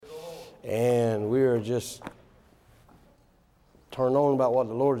And we are just turned on about what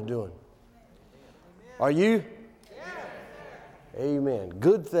the Lord is doing. Are you? Amen.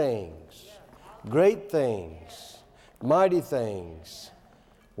 Good things, great things, mighty things,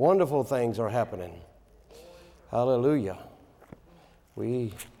 wonderful things are happening. Hallelujah.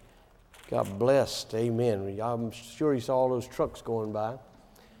 We got blessed. Amen. I'm sure you saw all those trucks going by.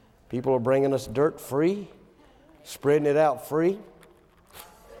 People are bringing us dirt free, spreading it out free,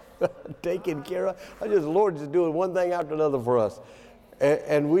 taking care of. The Lord is doing one thing after another for us,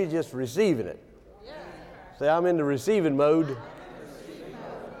 and we just receiving it. Say, I'm in the receiving mode.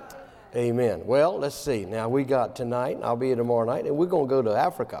 Amen. Well, let's see. Now we got tonight, and I'll be here tomorrow night, and we're going to go to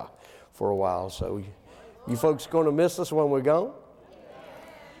Africa for a while. So you folks going to miss us when we're gone?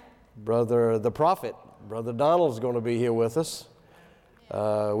 Brother the prophet, Brother Donald's going to be here with us,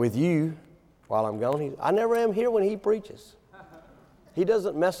 with you while I'm gone. I never am here when he preaches. He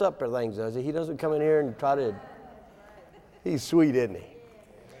doesn't mess up things, does he? He doesn't come in here and try to... He's sweet, isn't he?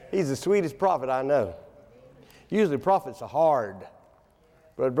 He's the sweetest prophet I know. Usually prophets are hard,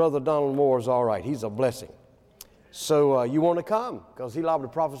 but Brother Donald Moore is all right. He's a blessing. So you want to come, because he'll have to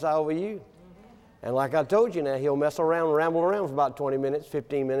prophesy over you. And like I told you now, he'll mess around and ramble around for about 20 minutes,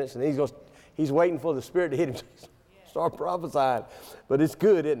 15 minutes, and he's waiting for the Spirit to hit him to start prophesying. But it's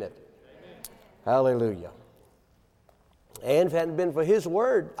good, isn't it? Amen. Hallelujah. And if it hadn't been for His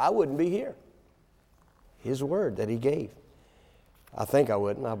Word, I wouldn't be here. His Word that He gave. I think I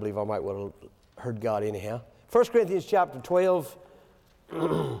wouldn't. I believe I might would have heard God anyhow. 1 Corinthians chapter 12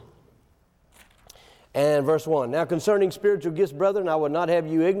 and verse 1. Now concerning spiritual gifts, brethren, I would not have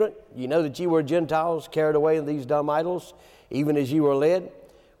you ignorant. You know that ye were Gentiles, carried away in these dumb idols, even as ye were led.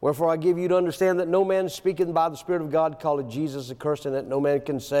 Wherefore I give you to understand that no man speaking by the Spirit of God calleth Jesus accursed, and that no man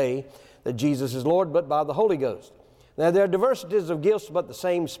can say that Jesus is Lord, but by the Holy Ghost. Now there are diversities of gifts, but the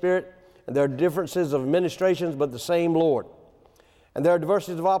same Spirit, and there are differences of administrations, but the same Lord. And there are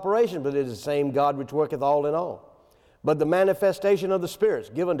diversities of operations, but it is the same God which worketh all in all. But the manifestation of the Spirit is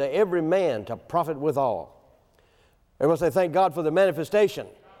given to every man to profit withal. Everyone say, thank God for the manifestation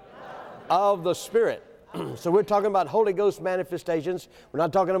of the Spirit. So we're talking about Holy Ghost manifestations. We're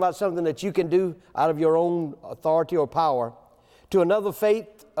not talking about something that you can do out of your own authority or power. To another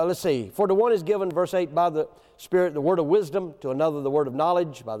faith, let's see. For to one is given, verse 8, by the Spirit, the word of wisdom. To another, the word of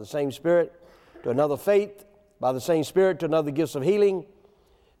knowledge, by the same Spirit. To another, faith, by the same Spirit. To another, gifts of healing,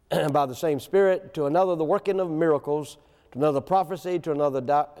 by the same Spirit. To another, the working of miracles. To another, prophecy. To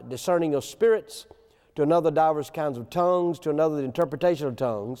another, discerning of spirits. To another, divers kinds of tongues. To another, the interpretation of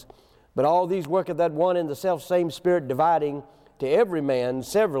tongues. But all these worketh that one in the self-same Spirit, dividing to every man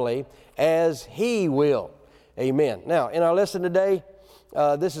severally as He will. Amen. Now, in our lesson today,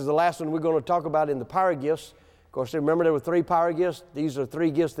 this is the last one we're going to talk about in the power gifts. Of course, remember there were 3 power gifts. These are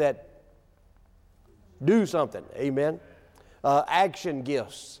 3 gifts that do something. Amen. Action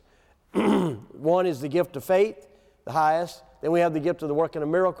gifts. One is the gift of faith, the highest. Then we have the gift of the working of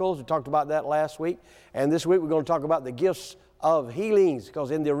miracles. We talked about that last week. And this week we're going to talk about the gifts of healings,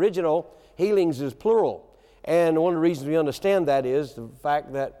 because in the original, healings is plural. And one of the reasons we understand that is the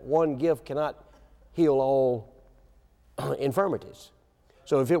fact that one gift cannot heal all infirmities.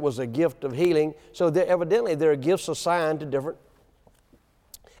 So if it was a gift of healing, so evidently there are gifts assigned to different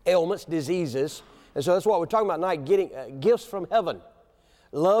ailments, diseases. And so that's what we're talking about tonight, getting gifts from heaven.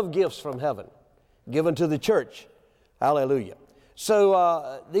 Love gifts from heaven, given to the church. Hallelujah.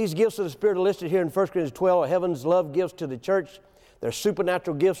 So these gifts of the Spirit are listed here in 1 Corinthians 12 are heaven's love gifts to the church. They're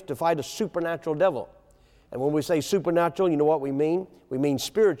supernatural gifts to fight a supernatural devil. And when we say supernatural, you know what we mean? We mean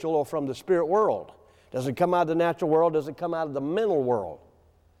spiritual or from the spirit world. Doesn't come out of the natural world, doesn't come out of the mental world.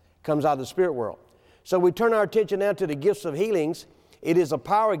 It comes out of the spirit world. So we turn our attention now to the gifts of healings. It is a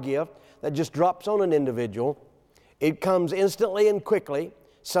power gift that just drops on an individual. It comes instantly and quickly.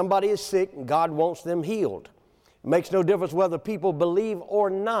 Somebody is sick and God wants them healed. It makes no difference whether people believe or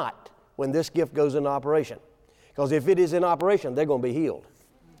not when this gift goes into operation. Because if it is in operation, they're going to be healed.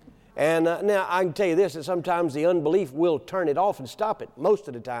 And now I can tell you this, that sometimes the unbelief will turn it off and stop it most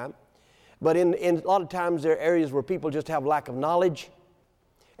of the time. But in a lot of times there are areas where people just have lack of knowledge.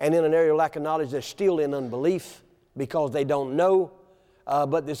 And in an area of lack of knowledge, they're still in unbelief because they don't know.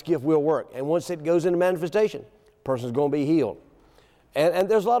 But this gift will work. And once it goes into manifestation, the person's going to be healed. And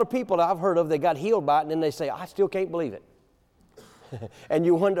there's a lot of people that I've heard of, they got healed by it, and then they say, I still can't believe it. And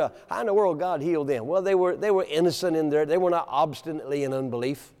you wonder, how in the world God healed them? Well, they were innocent in there. They were not obstinately in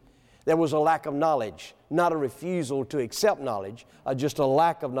unbelief. There was a lack of knowledge, not a refusal to accept knowledge, just a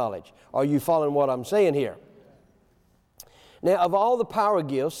lack of knowledge. Are you following what I'm saying here? Now, of all the power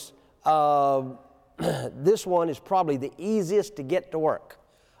gifts, this one is probably the easiest to get to work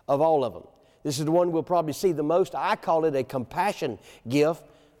of all of them. This is the one we'll probably see the most. I call it a compassion gift.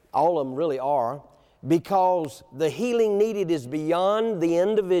 All of them really are, because the healing needed is beyond the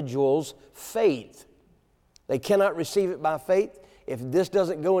individual's faith. They cannot receive it by faith. If this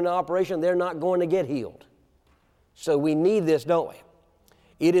doesn't go into operation, they're not going to get healed. So we need this, don't we?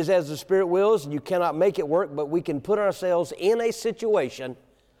 It is as the Spirit wills. You cannot make it work, but we can put ourselves in a situation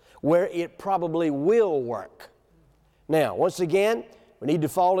where it probably will work. Now, once again, we need to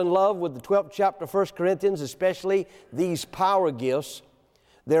fall in love with the 12th chapter of 1 Corinthians, especially these power gifts.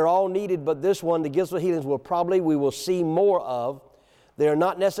 They're all needed, but this one, the gifts of healings, we will see more of. They're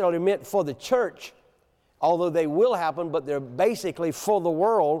not necessarily meant for the church, although they will happen, but they're basically for the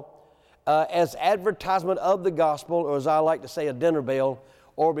world as advertisement of the gospel, or as I like to say, a dinner bell,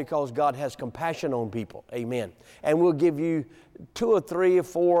 or because God has compassion on people. Amen. And we'll give you 2 or 3 or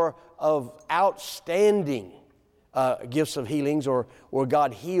 4 of outstanding gifts of healings, or where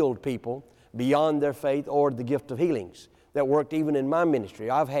God healed people beyond their faith, or the gift of healings that worked even in my ministry.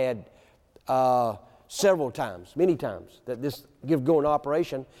 I've had several times, many times, that this gift go in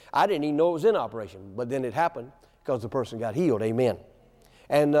operation. I didn't even know it was in operation, but then it happened because the person got healed. Amen.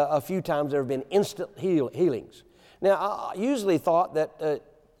 And a few times there have been instant healings. Now, I usually thought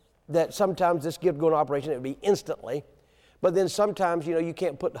that sometimes this gift go in operation, it would be instantly, but then sometimes, you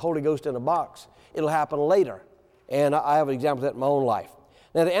can't put the Holy Ghost in a box. It'll happen later. And I have an example of that in my own life.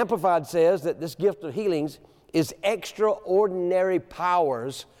 Now, the Amplified says that this gift of healings is extraordinary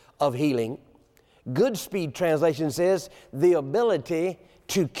powers of healing. Goodspeed translation says the ability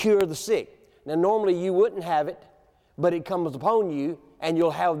to cure the sick. Now, normally you wouldn't have it, but it comes upon you and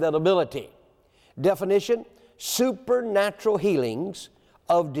you'll have that ability. Definition: supernatural healings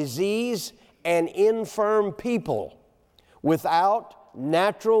of disease and infirm people without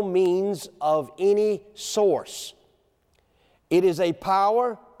natural means of any source. It is a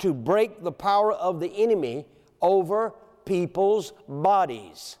power to break the power of the enemy over people's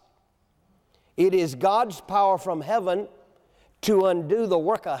bodies. It is God's power from heaven to undo the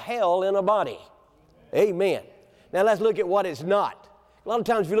work of hell in a body. Amen. Now let's look at what it's not. A lot of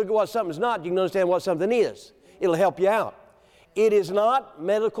times if you look at what something's not, you can understand what something is. It'll help you out. It is not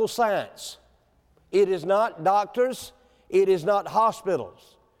medical science. It is not doctors. It is not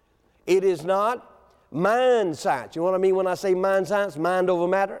hospitals. It is not mind science. You know what I mean when I say mind science? Mind over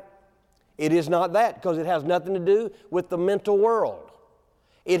matter. It is not that, because it has nothing to do with the mental world.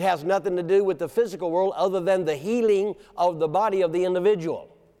 It has nothing to do with the physical world other than the healing of the body of the individual.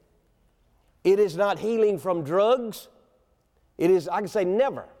 It is not healing from drugs. It is, I can say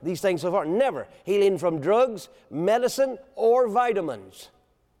never, these things so far, never healing from drugs, medicine, or vitamins.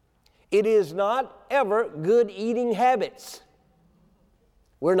 It is not ever good eating habits.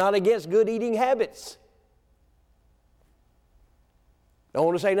 We're not against good eating habits. Don't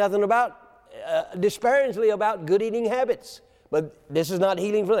want to say nothing about, disparagingly about good eating habits. But this is not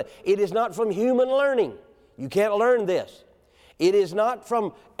healing from that. It is not from human learning. You can't learn this. It is not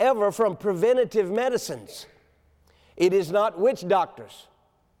ever from preventative medicines. It is not witch doctors.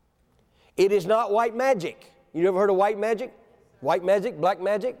 It is not white magic. You ever heard of white magic? White magic, black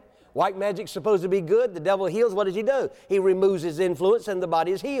magic? White magic's supposed to be good. The devil heals. What does he do? He removes his influence and the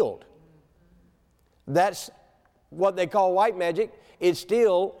body is healed. That's what they call white magic. It's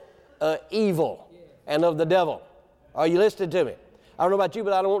still evil and of the devil. Are you listening to me? I don't know about you,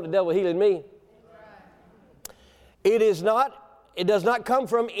 but I don't want the devil healing me. It does not come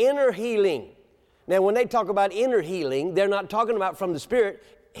from inner healing. Now, when they talk about inner healing, they're not talking about from the Spirit.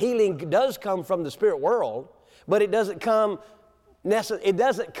 Healing does come from the spirit world, but it doesn't come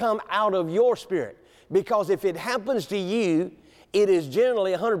out of your spirit. Because if it happens to you, it is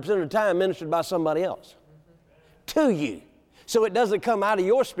generally 100% of the time ministered by somebody else to you. So it doesn't come out of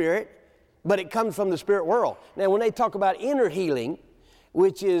your spirit, but it comes from the spirit world. Now, when they talk about inner healing,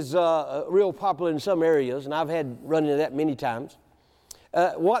 which is real popular in some areas, and I've had run into that many times,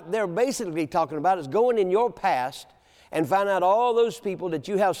 what they're basically talking about is going in your past and find out all those people that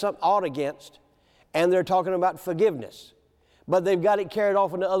you have something ought against, and they're talking about forgiveness. But they've got it carried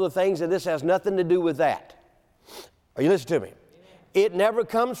off into other things, and this has nothing to do with that. Are you listening to me? It never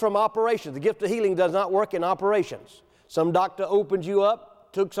comes from operations. The gift of healing does not work in operations. Some doctor opened you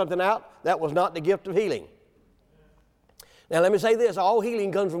up, took something out. That was not the gift of healing. Now let me say this, all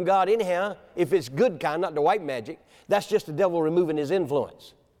healing comes from God anyhow, if it's good kind, not the white magic. That's just the devil removing his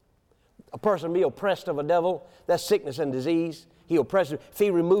influence. A person be oppressed of a devil, that's sickness and disease. He oppresses if he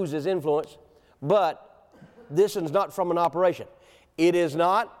removes his influence. But this is not from an operation. It is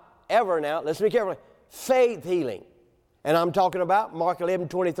not ever now, listen to me carefully, faith healing. And I'm talking about Mark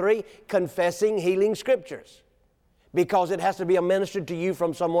 11:23, confessing healing scriptures. because it has to be administered to you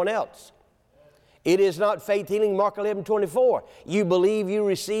from someone else. It is not faith healing, Mark 11:24. You believe, you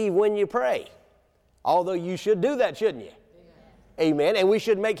receive when you pray. Although you should do that, shouldn't you? Amen. And we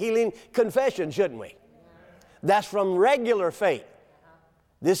should make healing confession, shouldn't we? That's from regular faith.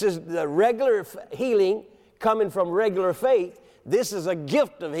 This is the regular healing coming from regular faith. This is a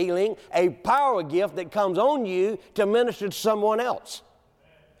gift of healing, a power gift that comes on you to minister to someone else,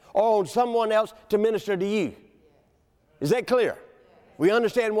 or on someone else to minister to you. Is that clear? We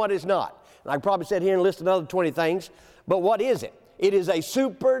understand what it's not. And I probably sat here and listed another 20 things, but what is it? It is a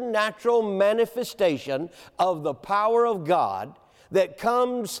supernatural manifestation of the power of God that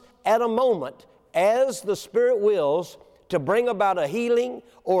comes at a moment as the Spirit wills to bring about a healing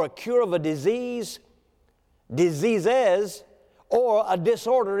or a cure of a disease, diseases, or a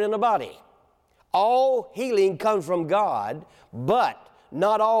disorder in the body. All healing comes from God, but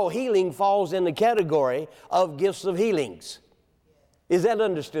not all healing falls in the category of gifts of healings. Is that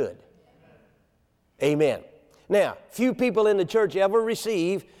understood? Amen. Now, few people in the church ever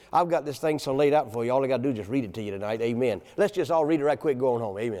receive, I've got this thing so laid out for you, all I got to do is just read it to you tonight. Amen. Let's just all read it right quick going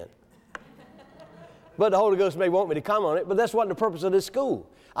home. Amen. But the Holy Ghost may want me to come on it, but that's what the purpose of this school.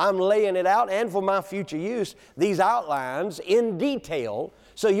 I'm laying it out, and for my future use, these outlines in detail,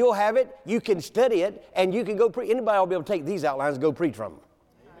 so you'll have it, you can study it, and you can go preach. Anybody will be able to take these outlines and go preach from them.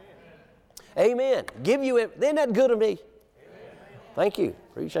 Amen. Give you it. Isn't that good of me? Amen. Thank you.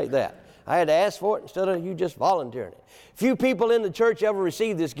 Appreciate that. I had to ask for it instead of you just volunteering it. Few people in the church ever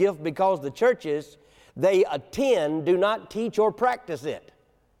receive this gift because the churches they attend do not teach or practice it.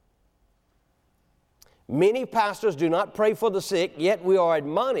 Many pastors do not pray for the sick, yet we are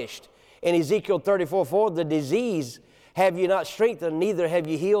admonished in Ezekiel 34:4, the disease have you not strengthened, neither have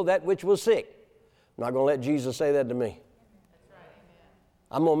you healed that which was sick. I'm not going to let Jesus say that to me. That's right.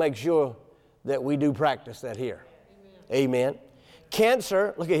 I'm going to make sure that we do practice that here. Amen.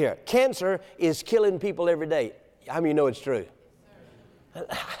 Cancer, look at here. Cancer is killing people every day. How many of you know it's true?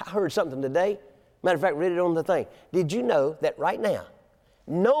 I heard something today. Matter of fact, read it on the thing. Did you know that right now,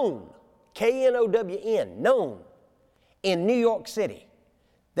 known, K-N-O-W-N, known, in New York City,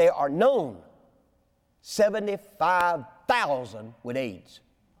 there are known 75,000 with AIDS.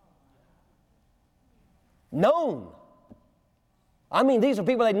 Known. I mean, these are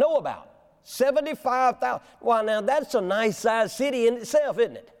people they know about. 75,000. Well, now that's a nice sized city in itself,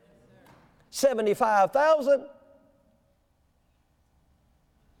 isn't it? 75,000.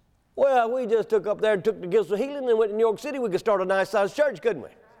 Well, we just took up there and took the gifts of healing and went to New York City. We could start a nice sized church, couldn't we?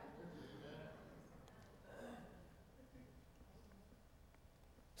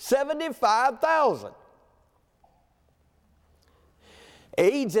 75,000.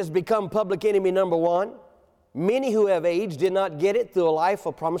 AIDS has become public enemy number one. Many who have AIDS did not get it through a life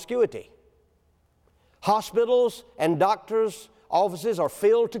of promiscuity. Hospitals and doctors' offices are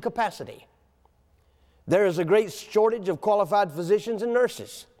filled to capacity. There is a great shortage of qualified physicians and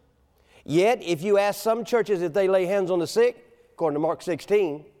nurses. Yet, if you ask some churches if they lay hands on the sick, according to Mark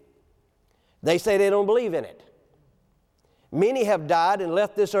 16, they say they don't believe in it. Many have died and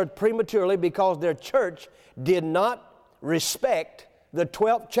left this earth prematurely because their church did not respect the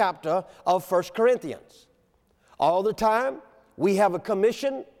 12th chapter of 1 Corinthians. All the time, we have a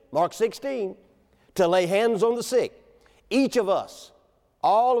commission, Mark 16, to lay hands on the sick. Each of us,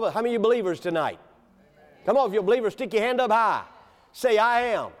 all of us, how many of you believers tonight? Amen. Come on, if you're a believer, stick your hand up high. Say, I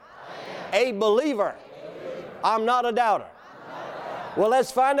am a believer. I'm not a doubter. Well,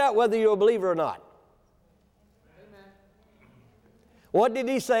 let's find out whether you're a believer or not. Amen. What did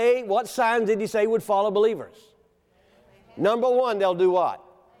he say? What signs did he say would follow believers? Number one, they'll do what?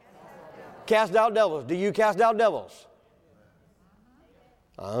 Cast out devils. Do you cast out devils?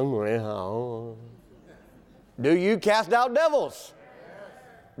 Do you cast out devils?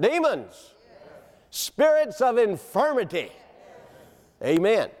 Demons? Spirits of infirmity?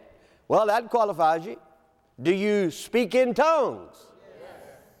 Amen. Well, that qualifies you. Do you speak in tongues?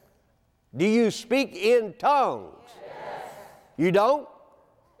 Do you speak in tongues? You don't?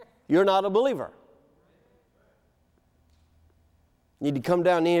 You're not a believer. You need to come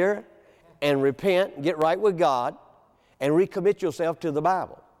down here and repent, get right with God, and recommit yourself to the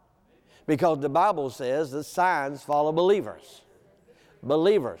Bible. Because the Bible says the signs follow believers.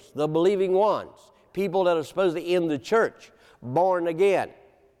 Believers, the believing ones, people that are supposedly in the church, born again.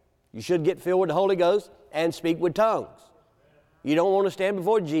 You should get filled with the Holy Ghost and speak with tongues. You don't want to stand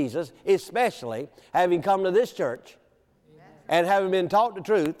before Jesus, especially having come to this church and having been taught the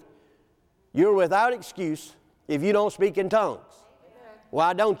truth. You're without excuse if you don't speak in tongues.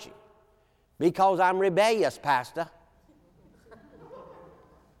 Why don't you? Because I'm rebellious, Pastor.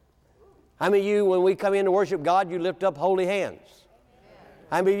 How many of you, when we come in to worship God, you lift up holy hands?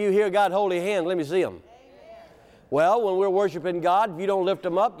 How many of you hear God holy hands? Let me see them. Well, when we're worshiping God, if you don't lift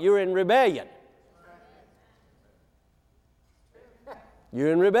them up, you're in rebellion.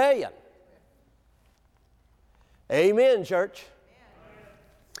 You're in rebellion. Amen, church.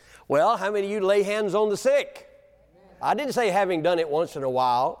 Well, how many of you lay hands on the sick? I didn't say having done it once in a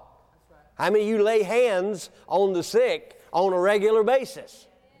while. How many of you lay hands on the sick on a regular basis?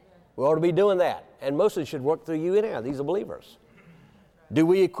 We ought to be doing that. And most of it should work through you anyhow. These are believers. Do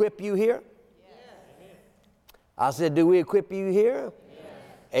we equip you here? I said, do we equip you here?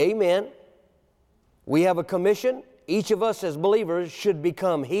 Amen. We have a commission. Each of us as believers should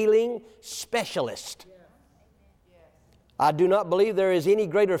become healing specialists. I do not believe there is any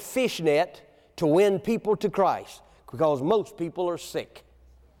greater fishnet to win people to Christ, because most people are sick.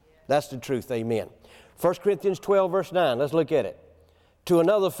 That's the truth, amen. 1 Corinthians 12, verse 9, let's look at it. To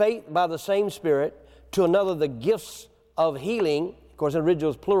another faith by the same Spirit, to another the gifts of healing, of course the original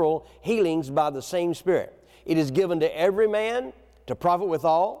is plural, healings by the same Spirit. It is given to every man to profit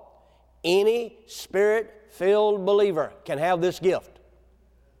withal. Any Spirit-filled believer can have this gift.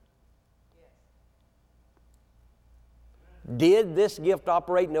 Did this gift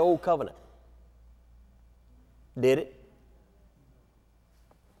operate in the Old Covenant? Did it?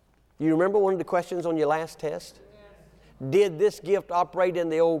 You remember one of the questions on your last test? Did this gift operate in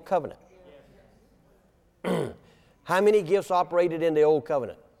the Old Covenant? How many gifts operated in the Old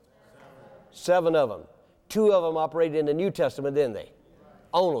Covenant? 7 of them. 2 of them operated in the New Testament, didn't they?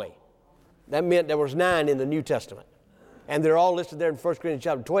 Only. That meant there was 9 in the New Testament. And they're all listed there in 1 Corinthians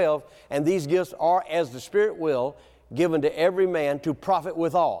chapter 12. And these gifts are, as the Spirit will, given to every man to profit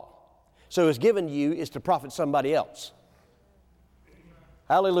withal. So it's given to you is to profit somebody else.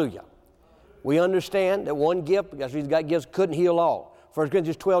 Hallelujah. We understand that one gift, because he's got gifts, couldn't heal all. 1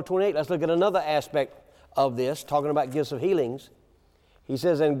 Corinthians 12, 28, let's look at another aspect of this, talking about gifts of healings. He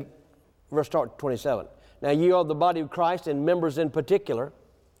says in verse 27, now ye are the body of Christ and members in particular,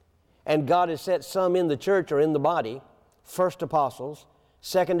 and God has set some in the church or in the body, first apostles,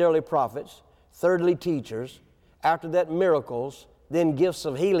 secondarily prophets, thirdly teachers, after that miracles, then gifts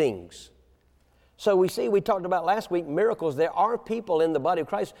of healings. So we talked about last week, miracles. There are people in the body of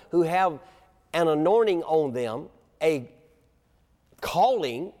Christ who have an anointing on them, a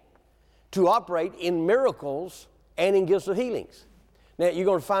calling to operate in miracles and in gifts of healings. Now, you're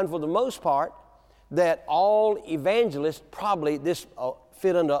going to find for the most part that all evangelists probably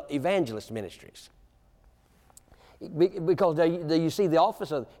fit under evangelist ministries. Because you see the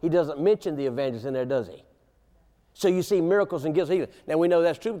office of, he doesn't mention the evangelist in there, does he? So you see miracles and gifts of healing. Now we know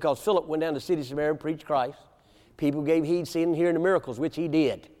that's true because Philip went down to the city of Samaria and preached Christ. People gave heed, seeing and hearing the miracles, which he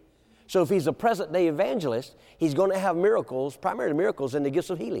did. So if he's a present-day evangelist, he's going to have miracles, primarily miracles, and the gifts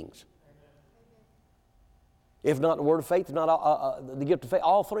of healings. If not the word of faith, if not the gift of faith,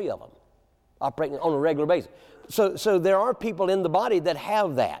 all 3 of them operating on a regular basis. So there are people in the body that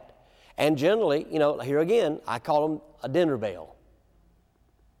have that. And generally, here again, I call them a dinner bell.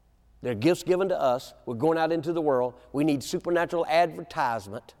 They're gifts given to us. We're going out into the world. We need supernatural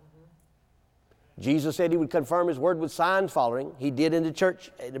advertisement. Jesus said he would confirm his word with signs following. He did in the church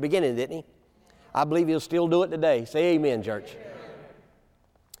at the beginning, didn't he? I believe he'll still do it today. Say amen, church. Amen.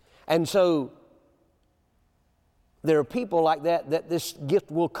 And so there are people like that this gift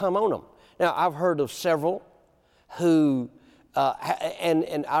will come on them. Now, I've heard of several who,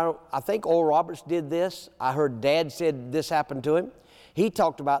 and I think Oral Roberts did this. I heard Dad said this happened to him. He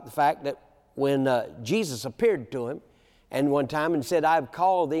talked about the fact that when Jesus appeared to him and one time and said, I've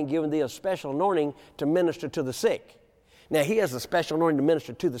called thee and given thee a special anointing to minister to the sick. Now, he has a special anointing to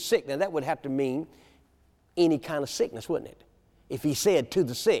minister to the sick. Now, that would have to mean any kind of sickness, wouldn't it? If he said to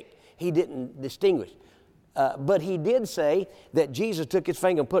the sick, he didn't distinguish. But he did say that Jesus took his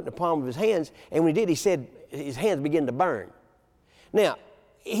finger and put it in the palm of his hands, and when he did, he said his hands began to burn. Now,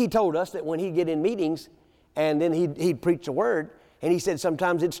 he told us that when he'd get in meetings and then he'd preach a word, and he said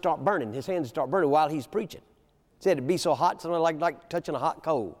sometimes it'd start burning. His hands would start burning while he's preaching. He said it'd be so hot, something like touching a hot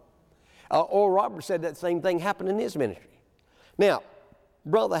coal. Oral Roberts said that same thing happened in his ministry. Now,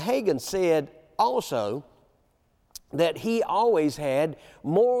 Brother Hagin said also that he always had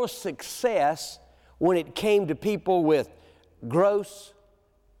more success when it came to people with growths,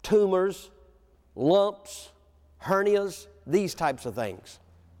 tumors, lumps, hernias, these types of things.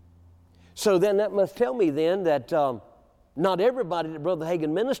 So then that must tell me then that not everybody that Brother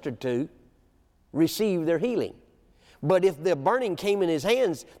Hagin ministered to received their healing. But if the burning came in his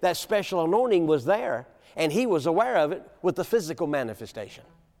hands, that special anointing was there, and he was aware of it with the physical manifestation.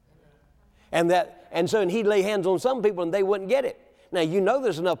 And he'd lay hands on some people and they wouldn't get it. Now, you know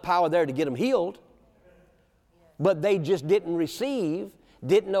there's enough power there to get them healed, but they just didn't receive,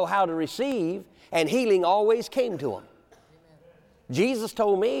 didn't know how to receive, and healing always came to them. Jesus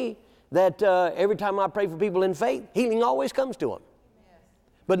told me that every time I pray for people in faith, healing always comes to them.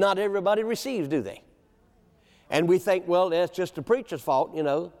 But not everybody receives, do they? And we think, well, that's just the preacher's fault, you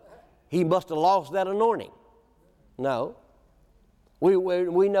know. He must have lost that anointing. No.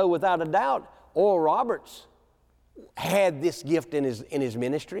 We know without a doubt Oral Roberts had this gift in his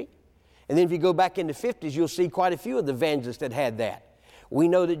ministry. And then if you go back in the 50s, you'll see quite a few of the evangelists that had that. We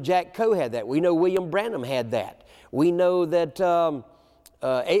know that Jack Coe had that. We know William Branham had that. We know that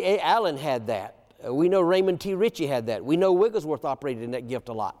A.A. Allen had that. We know Raymond T. Ritchie had that. We know Wigglesworth operated in that gift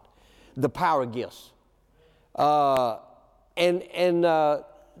a lot, the power gifts. And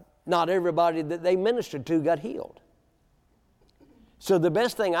not everybody that they ministered to got healed. So the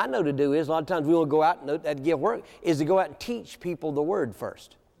best thing I know to do is, a lot of times we want to go out and know that gift work, is to go out and teach people the word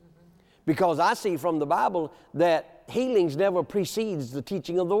first. Because I see from the Bible that healings never precedes the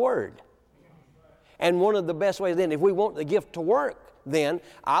teaching of the word. And one of the best ways then, if we want the gift to work, then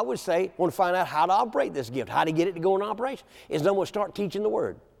I would say, want to find out how to operate this gift, how to get it to go in operation, is then we'll start teaching the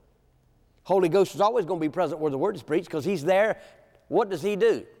word. Holy Ghost is always going to be present where the word is preached because he's there. What does he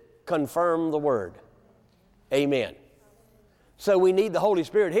do? Confirm the word. Amen. So we need the Holy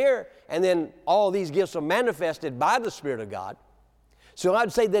Spirit here, and then all these gifts are manifested by the Spirit of God. So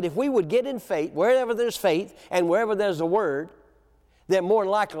I'd say that if we would get in faith, wherever there's faith and wherever there's a word, then more than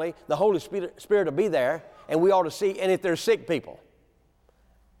likely the Holy Spirit will be there, and we ought to see, and if there's sick people,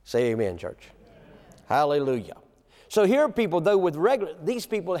 say amen, church. Amen. Hallelujah. So here are people, though, with these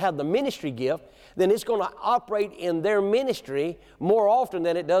people have the ministry gift, then it's going to operate in their ministry more often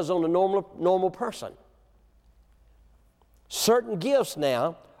than it does on a normal person. Certain gifts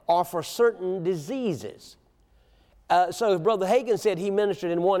now are for certain diseases. So if Brother Hagin said he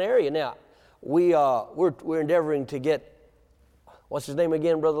ministered in one area, now we're endeavoring to get, what's his name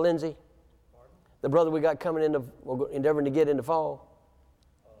again, Brother Lindsay? Pardon? The brother we got coming in, we're endeavoring to get in the fall.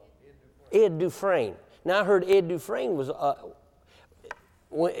 Ed Dufresne. Now I heard Ed Dufresne was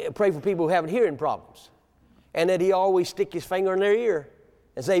pray for people who having hearing problems, and that he always stick his finger in their ear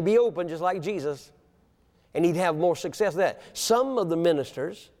and say, "Be open," just like Jesus, and he'd have more success with that. Some of the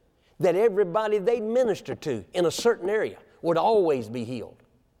ministers that everybody they minister to in a certain area would always be healed,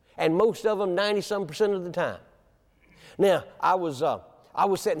 and most of them 90-some% of the time. Now I was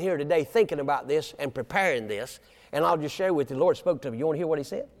sitting here today thinking about this and preparing this, and I'll just share with you. The Lord spoke to me. You want to hear what He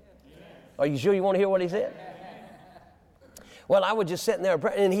said? Are you sure you want to hear what He said? Well, I was just sitting there,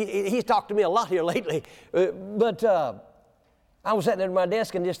 and he's talked to me a lot here lately. But I was sitting there at my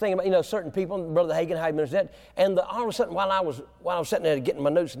desk and just thinking about, certain people, Brother Hagin, how he ministered that. And all of a sudden, while I was sitting there getting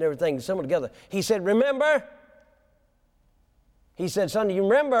my notes and everything similar together, he said, "Remember?" He said, "Son, do you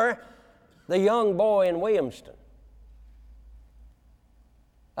remember the young boy in Williamston?"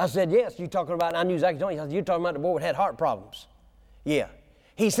 I said, "Yes." "You talking about?" I knew exactly. He said, "You talking about the boy that had heart problems?" "Yeah."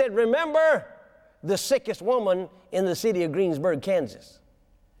 He said, "Remember the sickest woman in the city of Greensburg, Kansas?"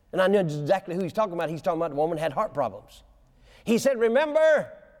 And I knew exactly who he's talking about. He's talking about the woman that had heart problems. He said,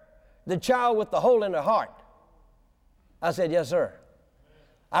 "Remember the child with the hole in her heart?" I said, "Yes, sir.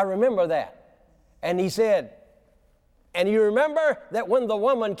 I remember that." And he said, "And you remember that when the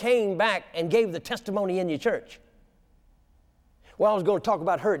woman came back and gave the testimony in your church?" Well, I was going to talk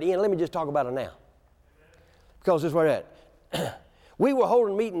about her at the end. Let me just talk about her now, because this is where we're at. We were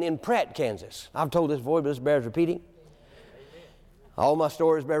holding a meeting in Pratt, Kansas. I've told this before, but this bears repeating. All my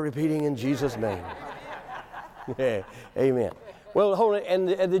stories bear repeating in Jesus' name. Yeah, amen. Well, holding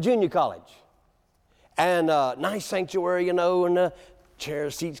at the junior college. And nice sanctuary, and the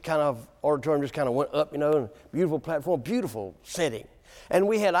chairs, seats kind of, auditorium just kind of went up, and beautiful platform, beautiful setting. And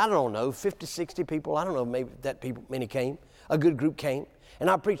we had, 50, 60 people. I don't know, maybe many came. A good group came. And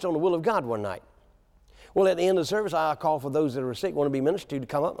I preached on the will of God one night. Well, at the end of the service, I called for those that were sick, want to be ministered to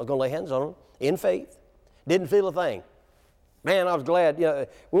come up. I was going to lay hands on them in faith. Didn't feel a thing. Man, I was glad. We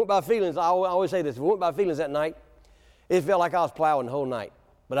went by feelings. I always say this. We went by feelings that night. It felt like I was plowing the whole night.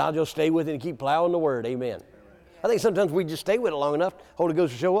 But I'll just stay with it and keep plowing the word. Amen. I think sometimes we just stay with it long enough, Holy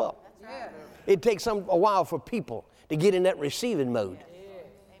Ghost will show up. It takes a while for people to get in that receiving mode.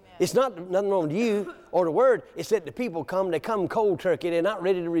 It's not nothing wrong with you or the word. It's that the people they come cold turkey. They're not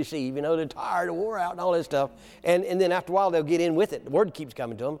ready to receive. They're tired or wore out and all that stuff. And then after a while, they'll get in with it. The word keeps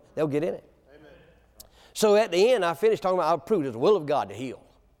coming to them. They'll get in it. Amen. So at the end, I finished talking about I proved it's the will of God to heal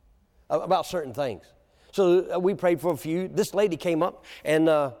about certain things. So we prayed for a few. This lady came up,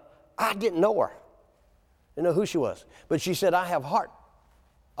 and I didn't know her. Didn't know who she was. But she said, "I have heart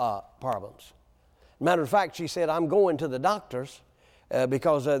problems." Matter of fact, she said, "I'm going to the doctors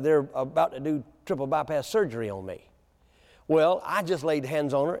because they're about to do triple bypass surgery on me. Well, I just laid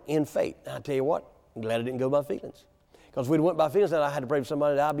hands on her in faith. And I tell you what, I'm glad I didn't go by feelings. Because if we'd went by feelings, then I had to pray for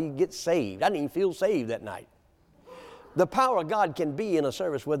somebody that I'd get saved. I didn't even feel saved that night. The power of God can be in a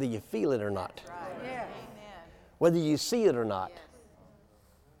service whether you feel it or not. Right. Yeah. Whether you see it or not. Yes.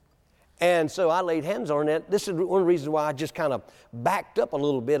 And so I laid hands on it. This is one of the reasons why I just kind of backed up a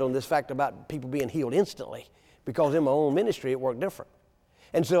little bit on this fact about people being healed instantly. Because in my own ministry, it worked different.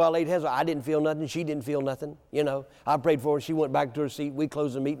 And so I laid hands on her. I didn't feel nothing. She didn't feel nothing. You know, I prayed for her. She went back to her seat. We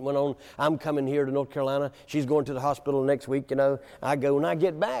closed the meeting, went on. I'm coming here to North Carolina. She's going to the hospital next week, you know. I go and I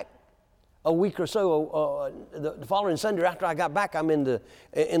get back. A week or so, the following Sunday after I got back, I'm in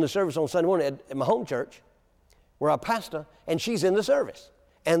the service on Sunday morning at my home church where I pastor, and she's in the service.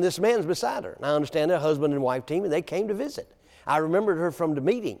 And this man's beside her. And I understand they're a husband and wife team, and they came to visit. I remembered her from the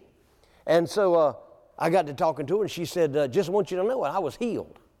meeting. And so I got to talking to her, and she said, just want you to know I was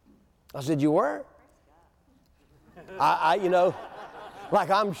healed. I said, you were? I you know,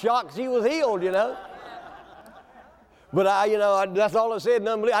 like I'm shocked she was healed, you know. But that's all I said.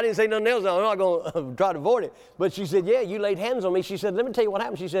 I didn't say nothing else. I'm not going to try to avoid it. But she said, yeah, you laid hands on me. She said, let me tell you what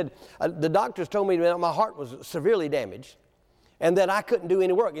happened. She said, the doctors told me that my heart was severely damaged and that I couldn't do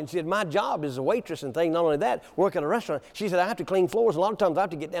any work. And she said, my job is a waitress and thing. Not only that, work at a restaurant. She said, I have to clean floors. A lot of times I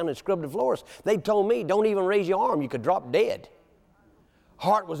have to get down and scrub the floors. They told me, don't even raise your arm. You could drop dead.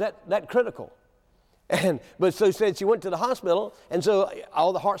 Heart was that critical. But so said she went to the hospital, and so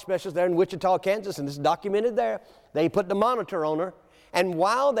all the heart specialists there in Wichita, Kansas, and this is documented there, they put the monitor on her, and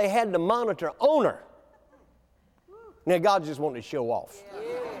while they had the monitor on her, now God just wanted to show off.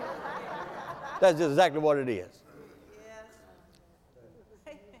 Yeah. That's just exactly what it is.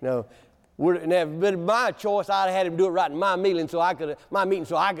 Yes. No, and if it had been my choice, I'd have had him do it right in my meeting, so I could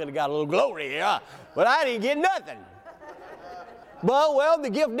have got a little glory here, but I didn't get nothing. But well, the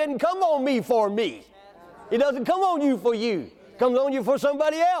gift didn't come on me for me. It doesn't come on you for you. It comes on you for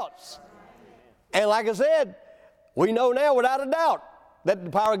somebody else. And like I said, we know now without a doubt that the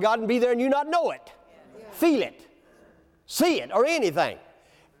power of God can be there and you not know it. Feel it. See it or anything.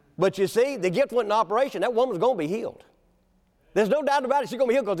 But you see, the gift went in operation. That woman's going to be healed. There's no doubt about it. She's going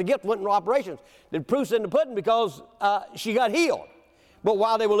to be healed because the gift went in operation. The proof's in the pudding because she got healed. But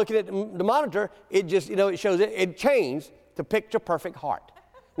while they were looking at the monitor, it just, it shows it changed to picture perfect heart.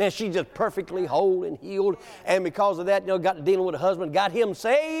 Now, she's just perfectly whole and healed. And because of that, got to dealing with a husband, got him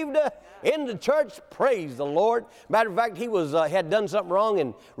saved in the church. Praise the Lord. Matter of fact, he had done something wrong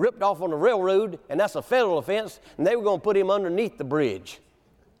and ripped off on the railroad, and that's a federal offense, and they were going to put him underneath the bridge.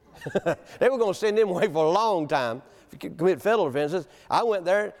 They were going to send him away for a long time if he could commit federal offenses. I went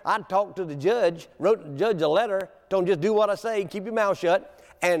there. I talked to the judge, wrote the judge a letter, told him just do what I say, keep your mouth shut,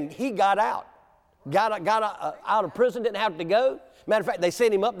 and he got out. Got out of prison, didn't have to go. Matter of fact, they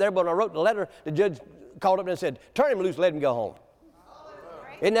sent him up there, but when I wrote the letter, the judge called up and said, turn him loose, let him go home.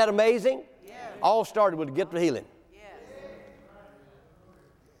 Isn't that amazing? Yeah. All started with the gift of healing. Yeah.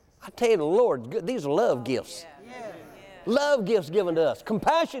 I tell you, the Lord, these are love gifts. Yeah. Yeah. Love gifts given to us.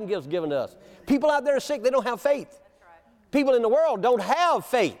 Compassion gifts given to us. People out there are sick, they don't have faith. That's right. People in the world don't have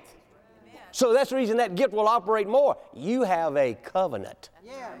faith. Amen. So that's the reason that gift will operate more. You have a covenant.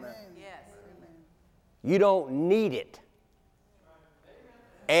 Yeah. Yes. You don't need it.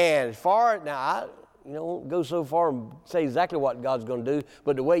 And as far, now I won't go so far and say exactly what God's going to do,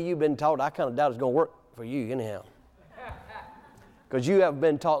 but the way you've been taught, I kind of doubt it's going to work for you anyhow. Because you have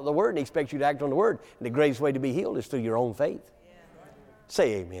been taught the Word and He expects you to act on the Word. And the greatest way to be healed is through your own faith. Yeah.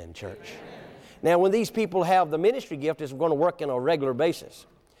 Say amen, church. Amen. Now, when these people have the ministry gift, it's going to work on a regular basis.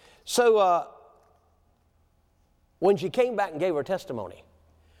 So when she came back and gave her testimony,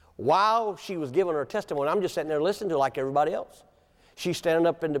 while she was giving her testimony, I'm just sitting there listening to her like everybody else. She's standing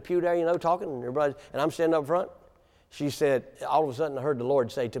up in the pew there, talking, and I'm standing up front. She said, all of a sudden I heard the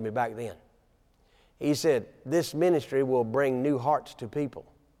Lord say to me back then, He said, this ministry will bring new hearts to people.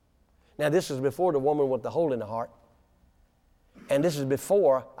 Now, this is before the woman with the hole in the heart. And this is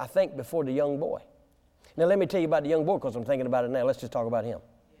before the young boy. Now, let me tell you about the young boy because I'm thinking about it now. Let's just talk about him.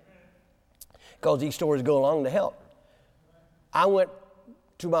 Because these stories go along to help. I went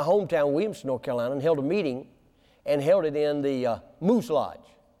to my hometown, Williamson, North Carolina, and held a meeting and held it in the Moose Lodge.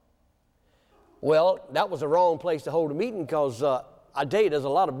 Well, that was the wrong place to hold a meeting because I tell you, there's a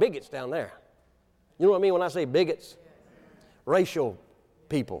lot of bigots down there. You know what I mean when I say bigots? Racial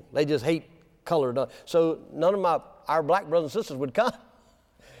people. They just hate color. So none of our black brothers and sisters would come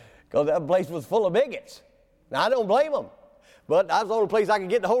because that place was full of bigots. Now, I don't blame them. But that was the only place I could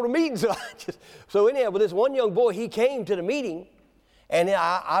get to hold a meeting. So anyhow, with this one young boy, he came to the meeting. And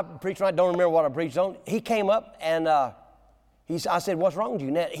I preached, I don't remember what I preached on. He came up and I said, what's wrong with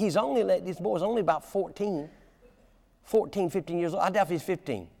you? Now, this boy's only about 14, 15 years old. I doubt if he's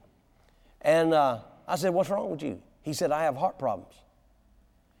 15. And I said, what's wrong with you? He said, I have heart problems.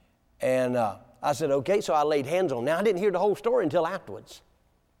 And I said, okay, so I laid hands on him. Now, I didn't hear the whole story until afterwards.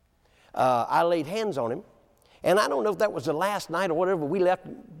 I laid hands on him. And I don't know if that was the last night or whatever. We left,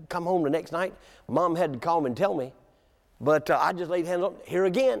 come home the next night. Mom had to call me and tell me. But I just laid hands on him. Here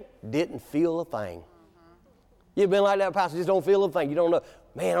again, didn't feel a thing. You've been like that, Pastor, just don't feel a thing. You don't know.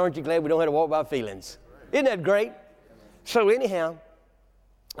 Man, aren't you glad we don't have to walk by feelings? Isn't that great? So anyhow,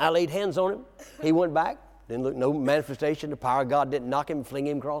 I laid hands on him. He went back. Didn't look, no manifestation. The power of God didn't knock him and fling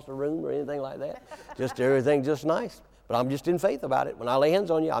him across the room or anything like that. Just everything just nice. But I'm just in faith about it. When I lay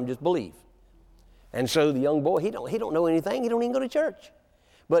hands on you, I'm just believe. And so the young boy, he don't know anything. He don't even go to church.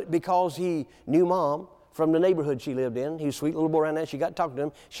 But because he knew Mom from the neighborhood she lived in, he was a sweet little boy around there, she got talking to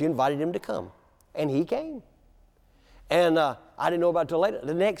him, she invited him to come. And he came. And I didn't know about it till later,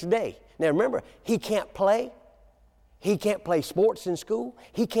 the next day. Now remember, he can't play. He can't play sports in school.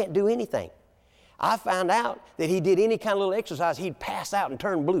 He can't do anything. I found out that he did any kind of little exercise, he'd pass out and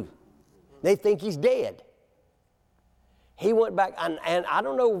turn blue. They think he's dead. He went back, and I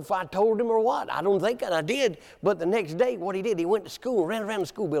don't know if I told him or what. I don't think I did. But the next day, what he did, he went to school, ran around the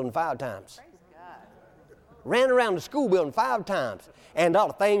school building 5 times. Praise God. Ran around the school building 5 times, and not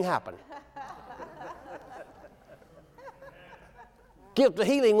a thing happened. Gift of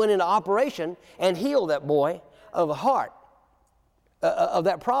healing went into operation and healed that boy of the heart, of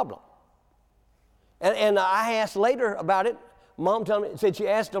that problem. And I asked later about it. Mom told me, said she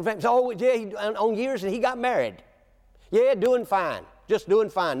asked him, oh, yeah, on years, and he got married. Yeah, doing fine. Just doing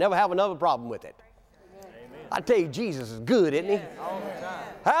fine. Never have another problem with it. Amen. I tell you, Jesus is good, isn't he? All the time.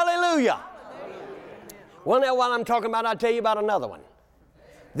 Hallelujah. Well, now while I'm talking about it, I'll tell you about another one.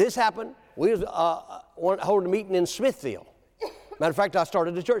 This happened. We was holding a meeting in Smithfield. Matter of fact, I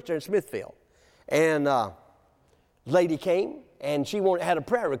started a church there in Smithfield. And a lady came, and she had a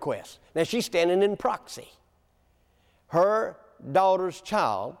prayer request. Now, she's standing in proxy. Her daughter's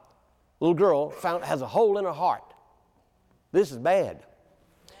child, little girl, has a hole in her heart. This is bad.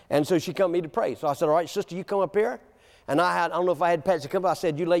 And so she come to me to pray. So I said, all right, sister, you come up here. And I don't know if I had Patsy come up. I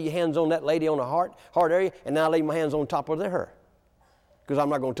said, you lay your hands on that lady on the heart area, and now I lay my hands on top of her. Because I'm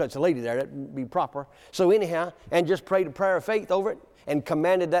not going to touch the lady there. That would be proper. So anyhow, and just prayed a prayer of faith over it and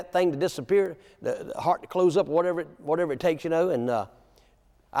commanded that thing to disappear, the heart to close up, whatever it takes, you know. And I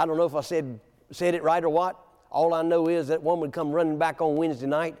don't know if I said it right or what. All I know is that woman would come running back on Wednesday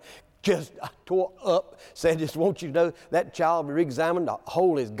night, just tore up, said, just want you to know that child will be re-examined, the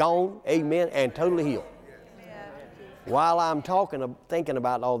hole is gone, amen, and totally healed. Yeah. While I'm thinking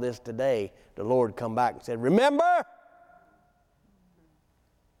about all this today, the Lord come back and said, remember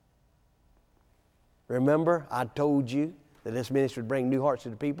I told you that this ministry would bring new hearts to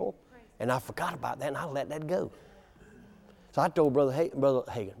the people, and I forgot about that, and I let that go. So I told Brother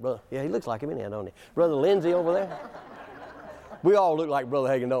Hagin, yeah, he looks like him anyhow, don't he? Brother Lindsay over there. We all look like Brother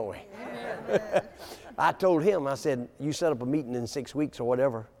Hagin, don't we? I told him, I said, you set up a meeting in 6 weeks or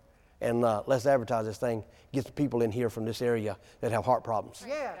whatever, and let's advertise this thing. Get the people in here from this area that have heart problems.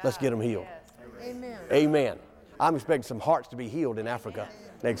 Yeah. Let's get them healed. Yes. Amen. Amen. I'm expecting some hearts to be healed in Africa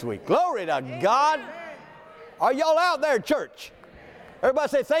next week. Glory to God. Are y'all out there, church? Everybody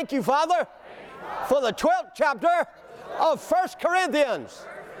say, thank you, Father, for the 12th chapter of 1 Corinthians.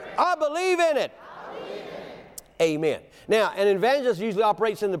 I believe in it. Amen. Now, an evangelist usually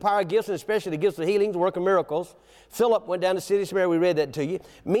operates in the power of gifts, and especially the gifts of healings, work of miracles. Philip went down to the city of Samaria. We read that to you.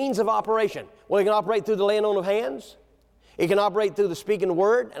 Means of operation. Well, he can operate through the laying on of hands. It can operate through the speaking the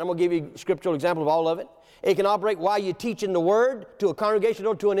word, and I'm going to give you a scriptural example of all of it. It can operate while you're teaching the word to a congregation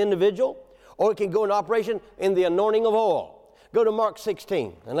or to an individual, or it can go into operation in the anointing of oil. Go to Mark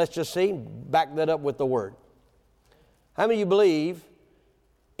 16, and let's just see, back that up with the word. How many of you believe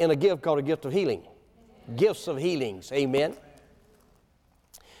in a gift called a gift of healing? Gifts of healings, amen.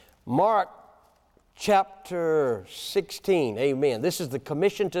 Mark chapter 16, amen. This is the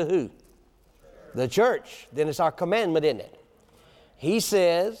commission to who? The church. Then it's our commandment, isn't it? He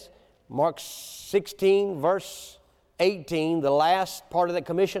says, Mark 16, verse 18, the last part of that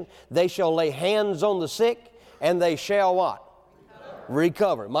commission, they shall lay hands on the sick, and they shall what?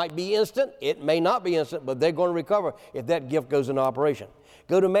 Recover. It might be instant, it may not be instant, but they're going to recover if that gift goes into operation.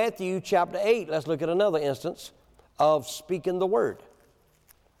 Go to Matthew chapter 8. Let's look at another instance of speaking the word.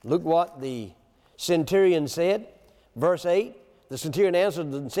 Look what the centurion said. Verse 8, the centurion answered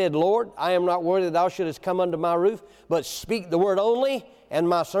and said, Lord, I am not worthy that thou shouldest come under my roof, but speak the word only, and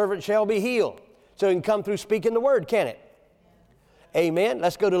my servant shall be healed. So it can come through speaking the word, can it? Amen.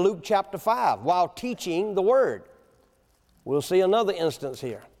 Let's go to Luke chapter 5, while teaching the word. We'll see another instance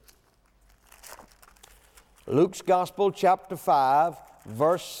here. Luke's Gospel, chapter 5,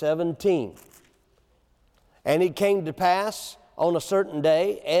 verse 17. And it came to pass on a certain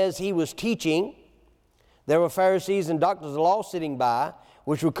day, as he was teaching, there were Pharisees and doctors of the law sitting by,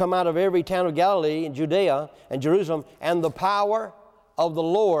 which would come out of every town of Galilee and Judea and Jerusalem, and the power of the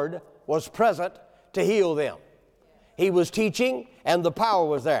Lord was present to heal them. He was teaching, and the power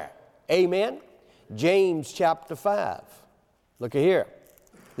was there. Amen? James chapter 5. Look at here.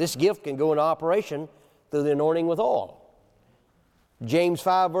 This gift can go into operation through the anointing with oil. James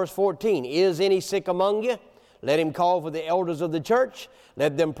 5, verse 14. Is any sick among you? Let him call for the elders of the church.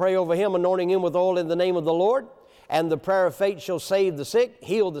 Let them pray over him, anointing him with oil in the name of the Lord. And the prayer of faith shall save the sick,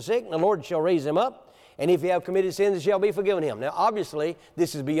 heal the sick, and the Lord shall raise him up. And if he have committed sins, it shall be forgiven him. Now, obviously,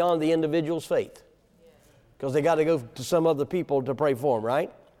 this is beyond the individual's faith, because they got to go to some other people to pray for them,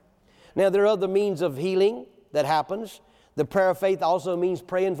 right? Now, there are other means of healing that happens. The prayer of faith also means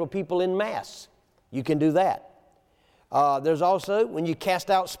praying for people in mass. You can do that. There's also, when you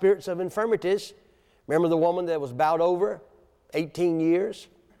cast out spirits of infirmities, remember the woman that was bowed over 18 years?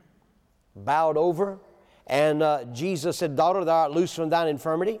 Bowed over. And Jesus said, daughter, thou art loosed from thine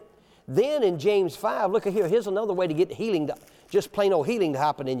infirmity. Then in James 5, look at here. Here's another way to get healing, just plain old healing to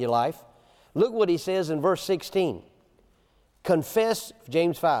happen in your life. Look what he says in verse 16. Confess,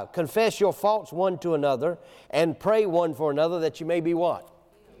 James 5, confess your faults one to another and pray one for another that you may be what?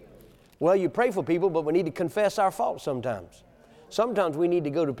 Well, you pray for people, but we need to confess our faults sometimes. Sometimes we need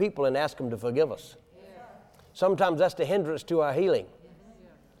to go to people and ask them to forgive us. Sometimes that's the hindrance to our healing.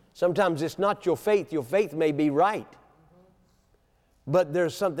 Sometimes it's not your faith. Your faith may be right, but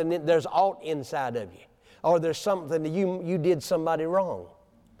there's something, there's aught inside of you. Or there's something that you did somebody wrong.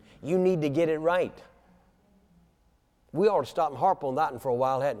 You need to get it right. We ought to stop and harp on that one for a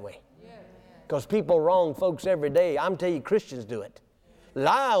while, hadn't we? Because people wrong folks every day. I'm telling you, Christians do it.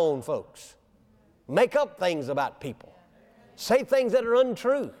 Lie on folks. Make up things about people. Say things that are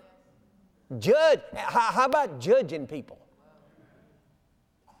untrue. Judge. How about judging people?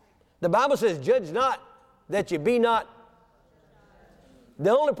 The Bible says, judge not that you be not. The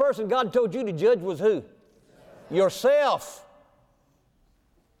only person God told you to judge was who? Yourself.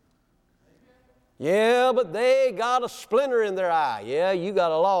 Yeah, but they got a splinter in their eye. Yeah, you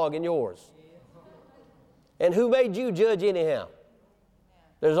got a log in yours. And who made you judge anyhow?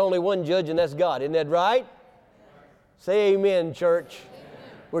 There's only one judge, and that's God. Isn't that right? Say amen, church.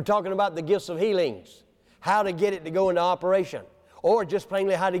 We're talking about the gifts of healings, how to get it to go into operation, or just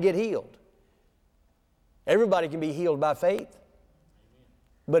plainly how to get healed. Everybody can be healed by faith.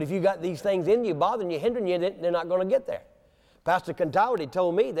 But if you got these things in you, bothering you, hindering you, they're not going to get there. Pastor Contowarty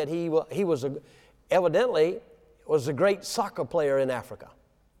told me that he was evidently was a great soccer player in Africa,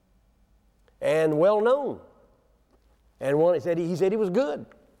 and well known. And he said he was good,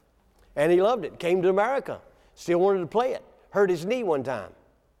 and he loved it. Came to America, still wanted to play it. Hurt his knee one time.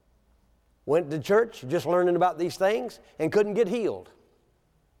 Went to church, just learning about these things, and couldn't get healed.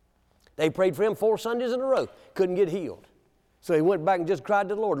 They prayed for him 4 Sundays in a row, couldn't get healed. So he went back and just cried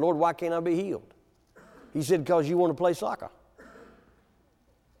to the Lord, Lord, why can't I be healed? He said, because you want to play soccer.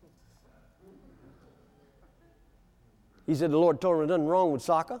 He said, the Lord told him there's nothing wrong with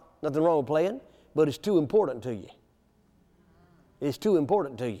soccer, nothing wrong with playing, but it's too important to you. It's too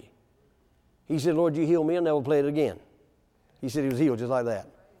important to you. He said, Lord, you heal me, I'll never play it again. He said he was healed just like that.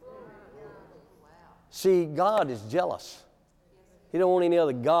 See, God is jealous. He don't want any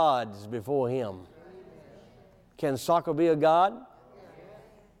other gods before him. Can soccer be a god?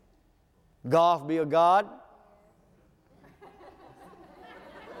 Golf be a god?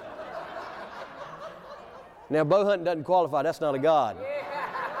 Now, bow hunting doesn't qualify. That's not a god.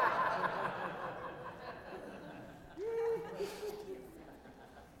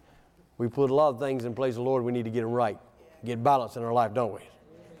 We put a lot of things in place of the Lord. We need to get them right. Get balance in our life, don't we?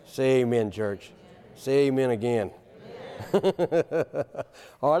 Say amen, church. Say amen again.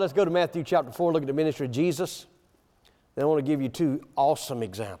 All right, let's go to Matthew chapter 4, look at the ministry of Jesus. Then I want to give you 2 awesome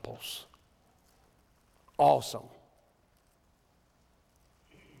examples. Awesome.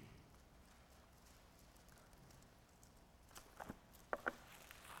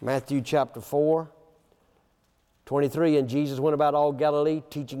 Matthew chapter 4, 23, and Jesus went about all Galilee,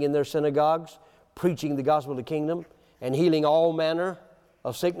 teaching in their synagogues, preaching the gospel of the kingdom, and healing all manner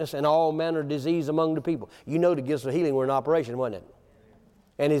of sickness and all manner of disease among the people. You know the gifts of healing were in operation, wasn't it?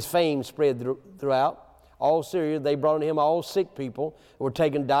 And his fame spread throughout all Syria. They brought unto him all sick people who were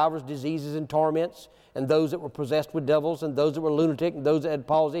taken divers diseases and torments, and those that were possessed with devils, and those that were lunatic, and those that had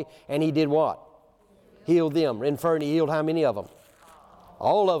palsy. And he did what? Healed them. Inferred, he healed how many of them?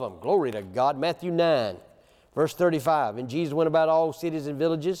 All of them. Glory to God. Matthew 9, Verse 35, and Jesus went about all cities and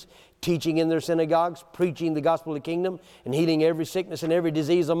villages, teaching in their synagogues, preaching the gospel of the kingdom, and healing every sickness and every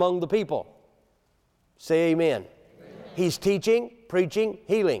disease among the people. Say amen. Amen. He's teaching, preaching,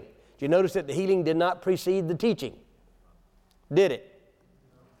 healing. Did you notice that the healing did not precede the teaching? Did it?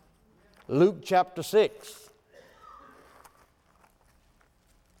 Luke chapter 6.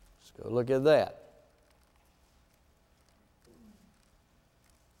 Let's go look at that.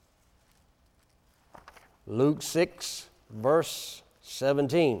 Luke 6, verse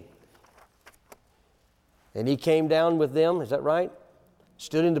 17. And he came down with them, is that right?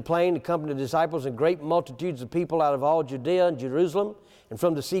 Stood in the plain, accompanied the disciples, and great multitudes of people out of all Judea and Jerusalem, and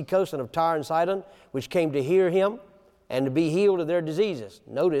from the sea coast and of Tyre and Sidon, which came to hear him and to be healed of their diseases.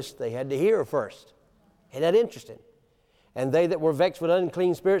 Notice they had to hear first. Isn't that interesting? And they that were vexed with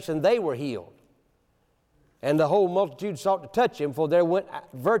unclean spirits, and they were healed. And the whole multitude sought to touch him, for there went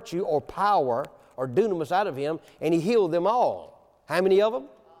virtue or power or dunamis out of him, and he healed them all. How many of them?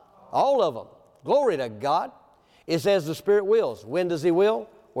 All of them. Glory to God. It says the Spirit wills. When does he will?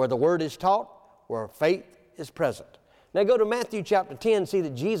 Where the word is taught, where faith is present. Now go to Matthew chapter 10, see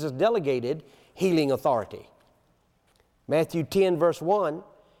that Jesus delegated healing authority. Matthew 10, verse 1,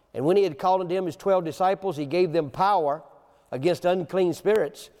 and when he had called unto him his 12 disciples, he gave them power against unclean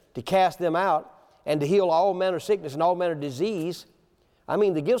spirits to cast them out and to heal all manner of sickness and all manner of disease. I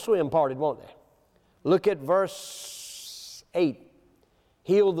mean, the gifts were imparted, won't they? Look at verse 8.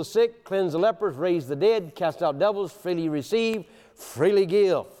 Heal the sick, cleanse the lepers, raise the dead, cast out devils, freely receive, freely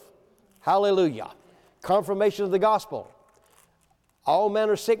give. Hallelujah. Confirmation of the gospel. All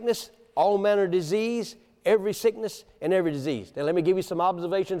manner of sickness, all manner of disease, every sickness and every disease. Now let me give you some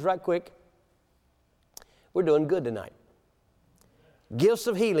observations right quick. We're doing good tonight. Gifts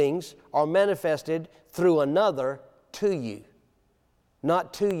of healings are manifested through another to you,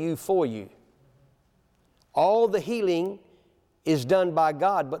 not to you for you. All the healing is done by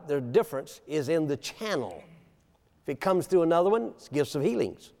God, but the difference is in the channel. If it comes through another one, it's gifts of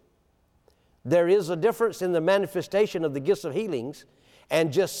healings. There is a difference in the manifestation of the gifts of healings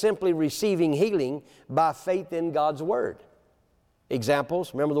and just simply receiving healing by faith in God's word.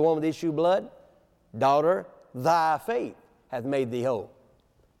 Examples, remember the one with the issue of blood? Daughter, thy faith hath made thee whole.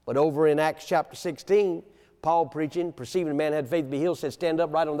 But over in Acts chapter 16, Paul preaching, perceiving a man had faith to be healed, said, stand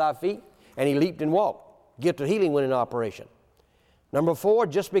up right on thy feet, and he leaped and walked. Gift of healing went in operation. Number 4,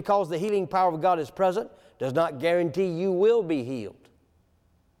 just because the healing power of God is present does not guarantee you will be healed.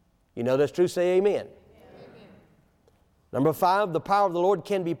 You know that's true? Say amen. Amen. Number 5, the power of the Lord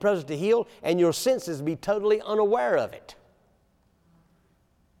can be present to heal and your senses be totally unaware of it.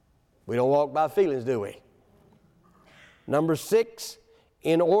 We don't walk by feelings, do we? Number 6,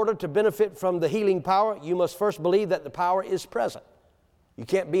 in order to benefit from the healing power, you must first believe that the power is present. You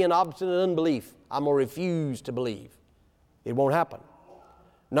can't be in obstinate unbelief. I'm going to refuse to believe. It won't happen.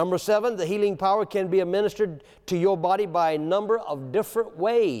 Number 7, the healing power can be administered to your body by a number of different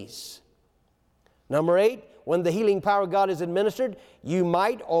ways. Number 8, when the healing power of God is administered, you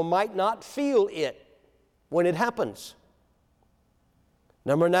might or might not feel it when it happens.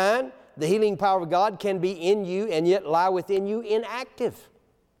 Number 9, the healing power of God can be in you and yet lie within you inactive.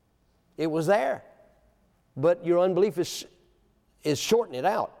 It was there, but your unbelief is shorting it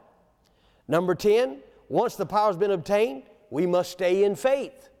out. Number 10, once the power has been obtained, we must stay in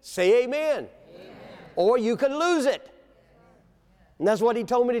faith. Say amen. Amen. Or you could lose it. And that's what he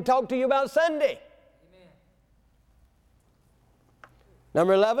told me to talk to you about Sunday. Amen.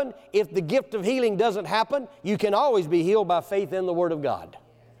 Number 11, if the gift of healing doesn't happen, you can always be healed by faith in the Word of God.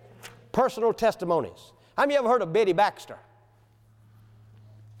 Personal testimonies. How many of you ever heard of Betty Baxter?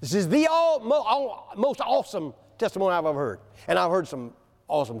 This is the most awesome testimony I've ever heard. And I've heard some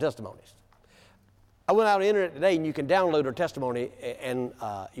awesome testimonies. I went out on the internet today and you can download her testimony and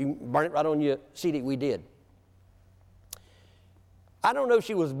you can burn it right on your CD. We did. I don't know if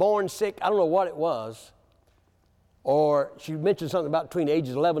she was born sick. I don't know what it was. Or she mentioned something about between the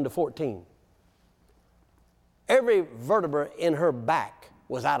ages 11 to 14. Every vertebra in her back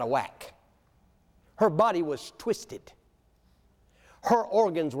was out of whack. Her body was twisted. Her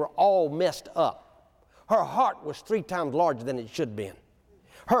organs were all messed up. Her heart was 3 times larger than it should have been.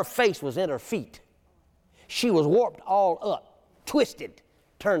 Her face was in her feet. She was warped all up, twisted,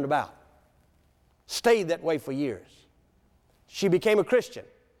 turned about. Stayed that way for years. She became a Christian.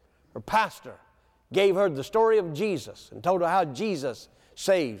 Her pastor gave her the story of Jesus and told her how Jesus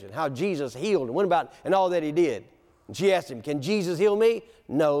saved and how Jesus healed and went about and all that he did. And she asked him, can Jesus heal me?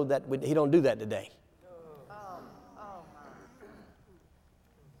 No, he don't do that today.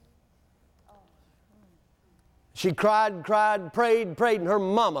 She cried, prayed, and her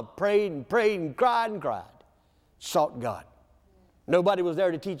mama prayed and cried. sought God. Nobody was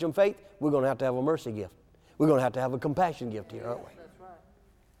there to teach them faith. We're going to have a mercy gift. We're going to have a compassion gift here, aren't we? That's right.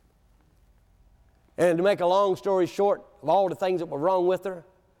 And to make a long story short, of all the things that were wrong with her,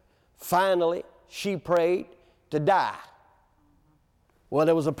 finally she prayed to die. Well,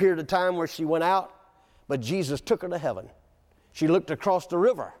 there was a period of time where she went out, but Jesus took her to heaven. She looked across the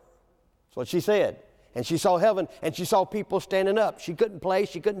river. That's what she said. And she saw heaven, and she saw people standing up. She couldn't play.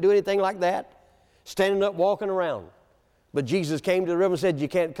 She couldn't do anything like that. Standing up, walking around. But Jesus came to the river and said, you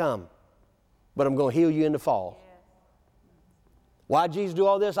can't come, but I'm going to heal you in the fall. Yeah. Why did Jesus do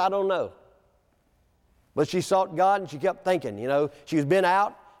all this? I don't know. But she sought God, and she kept thinking, you know, she was been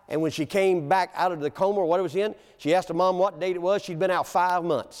out, and when she came back out of the coma or whatever she was in, she asked her mom what date it was. She'd been out 5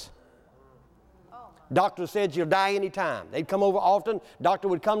 months. Doctor said she'll die any time. They'd come over often. Doctor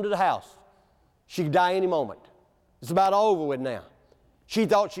would come to the house. She could die any moment. It's about over with now. She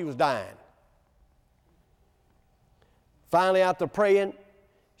thought she was dying. Finally, after praying,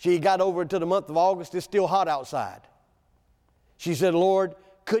 she got over to the month of August. It's still hot outside. She said, Lord,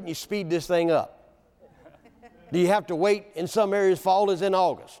 couldn't you speed this thing up? Do you have to wait in some areas? Fall is in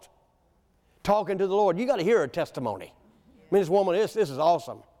August. Talking to the Lord. You got to hear her testimony. I mean, this woman, this is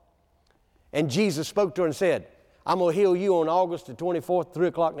awesome. And Jesus spoke to her and said, I'm going to heal you on August the 24th, 3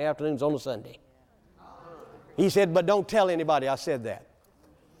 o'clock in the afternoon on a Sunday. He said, but don't tell anybody I said that.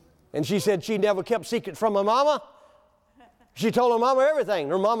 And she said she never kept secret from her mama. She told her mama everything.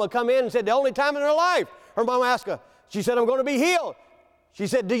 Her mama come in and said the only time in her life. Her mama asked her, she said, I'm going to be healed. She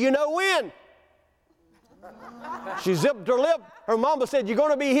said, do you know when? She zipped her lip. Her mama said, you're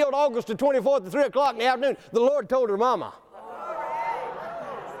going to be healed August the 24th at 3 o'clock in the afternoon. The Lord told her mama.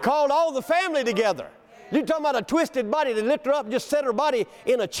 Called all the family together. You're talking about a twisted body. They lift her up, just set her body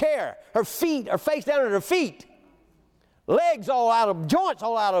in a chair. Her feet, her face down at her feet. Legs all out of joints,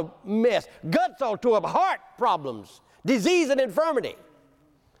 all out of mess. Guts all tore up, heart problems, disease and infirmity.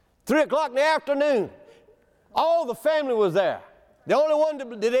 3 o'clock in the afternoon. All the family was there. The only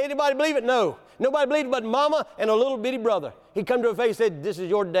one, did anybody believe it? No. Nobody believed it but Mama and a little bitty brother. He come to her face and said, this is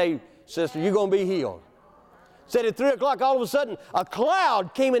your day, sister. You're going to be healed. Said at 3 o'clock, all of a sudden, a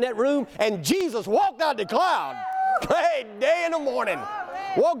cloud came in that room, and Jesus walked out the cloud. Great day in the morning.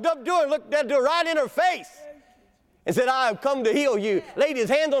 Walked up to her, looked at her right in her face, and said, I have come to heal you. Laid his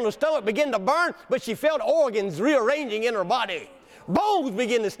hands on her stomach, began to burn, but she felt organs rearranging in her body. Bones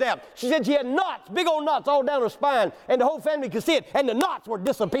began to snap. She said she had knots, big old knots all down her spine, and the whole family could see it, and the knots were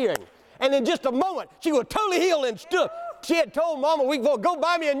disappearing. And in just a moment, she was totally healed and stood. She had told Mama a week before, go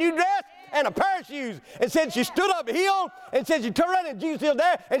buy me a new dress and a pair of shoes. And said she stood up healed, and said she turned around and Jesus still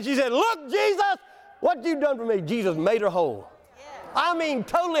there, and she said, look, Jesus, what you done for me? Jesus made her whole. I mean,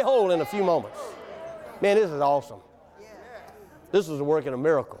 totally whole in a few moments. Man, this is awesome. This is the working of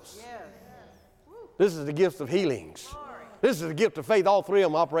miracles. This is the gift of healings. This is the gift of faith. All three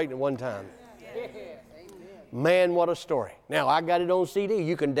of them operating at one time. Man, what a story. Now, I got it on CD.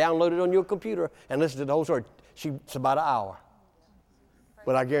 You can download it on your computer and listen to the whole story. It's about an hour.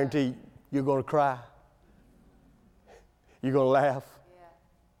 But I guarantee you, you're going to cry. You're going to laugh.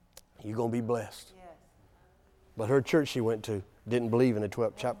 You're going to be blessed. But her church she went to didn't believe in the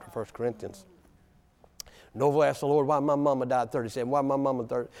 12th chapter of 1 Corinthians. Nova asked the Lord, why my mama died 37? Why my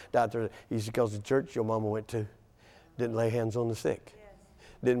mama died 30? He said, because the church your mama went to didn't lay hands on the sick.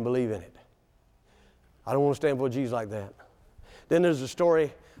 Didn't believe in it. I don't want to stand for Jesus like that. Then there's a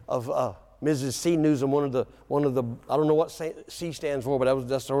story of Mrs. C. Newsom, one of the I don't know what C stands for, but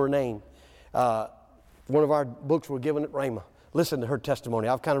that's her name. One of our books were given at Rhema. Listen to her testimony.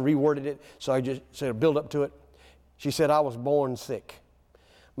 I've kind of reworded it, so I just said build up to it. She said, I was born sick.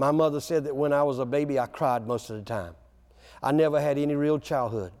 My mother said that when I was a baby, I cried most of the time. I never had any real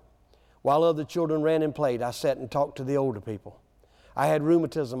childhood. While other children ran and played, I sat and talked to the older people. I had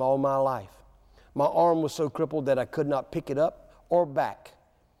rheumatism all my life. My arm was so crippled that I could not pick it up or back.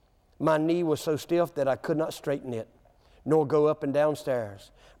 My knee was so stiff that I could not straighten it, nor go up and down stairs.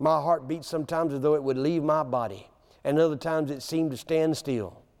 My heart beat sometimes as though it would leave my body, and other times it seemed to stand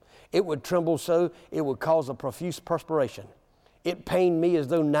still. It would tremble so it would cause a profuse perspiration. It pained me as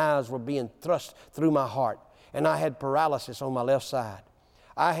though knives were being thrust through my heart, and I had paralysis on my left side.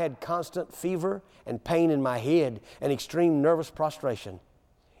 I had constant fever and pain in my head and extreme nervous prostration.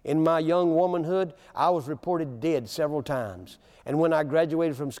 In my young womanhood, I was reported dead several times. And when I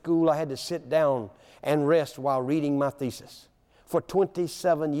graduated from school, I had to sit down and rest while reading my thesis. For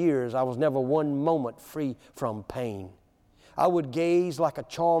 27 years, I was never one moment free from pain. I would gaze like a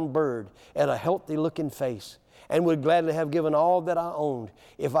charmed bird at a healthy-looking face and would gladly have given all that I owned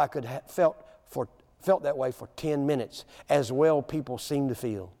if I could have felt that way for 10 minutes, as well people seem to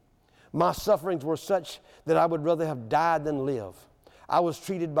feel. My sufferings were such that I would rather have died than live. I was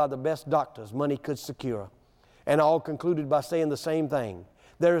treated by the best doctors money could secure, and all concluded by saying the same thing.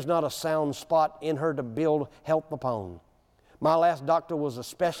 There is not a sound spot in her to build health upon. My last doctor was a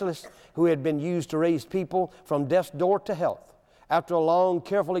specialist who had been used to raise people from death's door to health. After a long,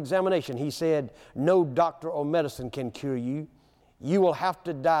 careful examination, he said, "No doctor or medicine can cure you. You will have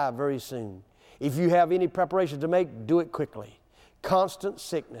to die very soon. If you have any preparation to make, do it quickly." Constant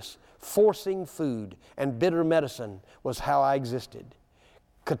sickness, forcing food, and bitter medicine was how I existed.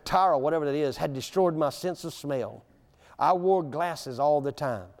 Catarrh, whatever that is, had destroyed my sense of smell. I wore glasses all the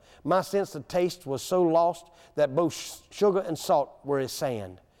time. My sense of taste was so lost that both sugar and salt were as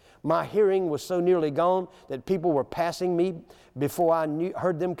sand. My hearing was so nearly gone that people were passing me before I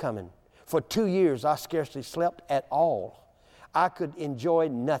heard them coming. For 2 years, I scarcely slept at all. I could enjoy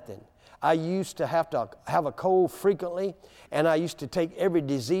nothing. I used to have a cold frequently, and I used to take every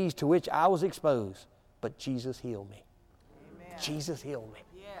disease to which I was exposed. But Jesus healed me. Amen. Jesus healed me.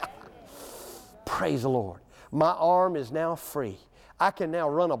 Yeah. Praise the Lord. My arm is now free. I can now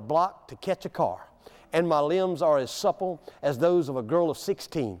run a block to catch a car, and my limbs are as supple as those of a girl of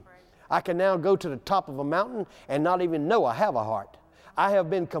 16. I can now go to the top of a mountain and not even know I have a heart. I have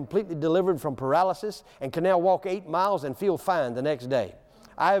been completely delivered from paralysis and can now walk 8 miles and feel fine the next day.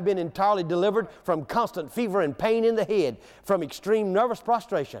 I have been entirely delivered from constant fever and pain in the head, from extreme nervous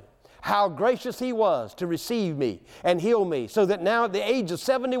prostration. How gracious He was to receive me and heal me, so that now at the age of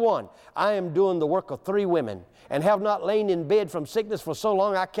 71, I am doing the work of 3 women and have not lain in bed from sickness for so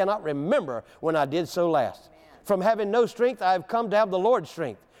long I cannot remember when I did so last. From having no strength, I have come to have the Lord's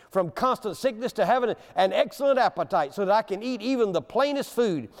strength. From constant sickness to having an excellent appetite, so that I can eat even the plainest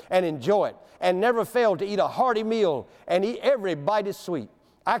food and enjoy it, and never fail to eat a hearty meal, and eat every bite is sweet.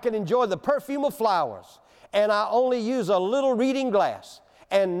 I can enjoy the perfume of flowers, and I only use a little reading glass,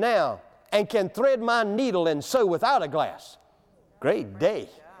 and can thread my needle and sew without a glass. Great day.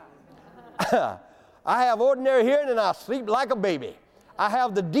 I have ordinary hearing, and I sleep like a baby. I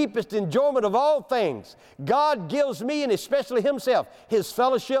have the deepest enjoyment of all things. God gives me, and especially Himself, His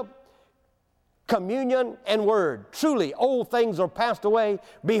fellowship, communion, and word. Truly, old things are passed away.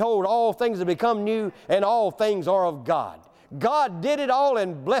 Behold, all things have become new, and all things are of God. God did it all,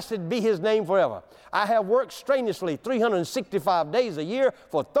 and blessed be His name forever. I have worked strenuously 365 days a year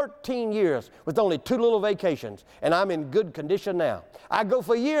for 13 years with only 2 little vacations, and I'm in good condition now. I go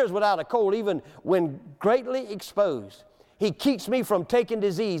for years without a cold, even when greatly exposed. He keeps me from taking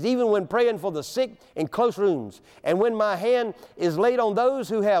disease, even when praying for the sick in close rooms. And when my hand is laid on those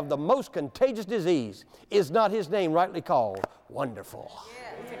who have the most contagious disease, is not His name rightly called Wonderful?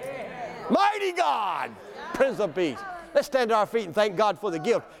 Mighty God, Prince of Peace. Let's stand to our feet and thank God for the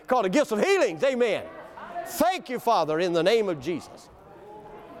gift called the gifts of healings. Amen. Thank you, Father, in the name of Jesus.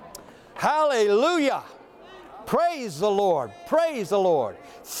 Hallelujah. Praise the Lord. Praise the Lord.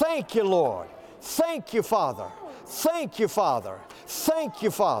 Thank you, Lord. Thank you, Father. Thank you, Father. Thank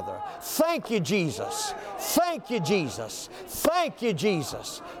you, Father. Thank you, Jesus. Thank you, Jesus. Thank you,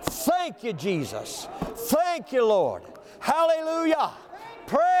 Jesus. Thank you, Jesus. Thank you, Lord. Hallelujah.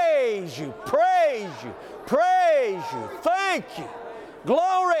 Praise you. Praise you. Praise you. Thank you.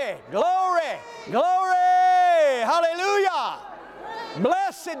 Glory, glory, glory. Hallelujah.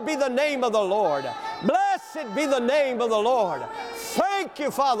 Blessed be the name of the Lord. Blessed be the name of the Lord. Thank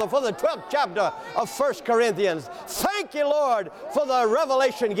you, Father, for the 12th chapter of 1 Corinthians. Thank you, Lord, for the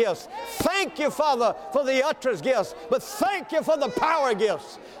revelation gifts. Thank you, Father, for the utterance gifts. But thank you for the power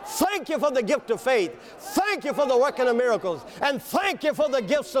gifts. Thank you for the gift of faith. Thank you for the working of miracles. And thank you for the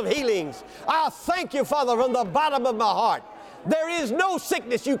gifts of healings. I thank you, Father, from the bottom of my heart. There is no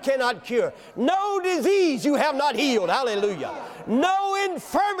sickness you cannot cure. No disease you have not healed. Hallelujah. No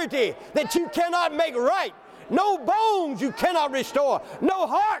infirmity that you cannot make right. No bones you cannot restore. No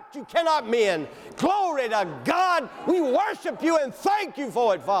heart you cannot mend. Glory to God. We worship you and thank you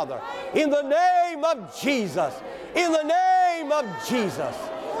for it, Father. In the name of Jesus. In the name of Jesus.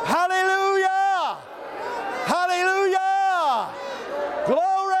 Hallelujah. Hallelujah.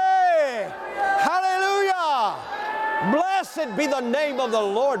 Glory. Hallelujah. Blessed be the name of the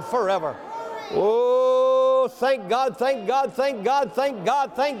Lord forever. Oh, thank God, thank God, thank God, thank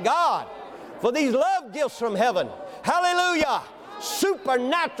God, thank God for these love gifts from heaven. Hallelujah.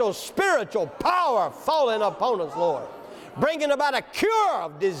 Supernatural, spiritual power falling upon us, Lord. Bringing about a cure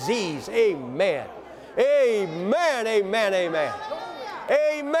of disease. Amen. Amen, amen, amen.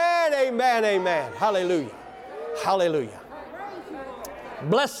 Amen, amen, amen. Hallelujah. Hallelujah.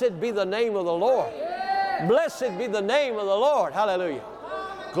 Blessed be the name of the Lord. Blessed be the name of the Lord. Hallelujah.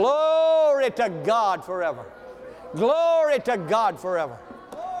 Glory to God forever. Glory to God forever.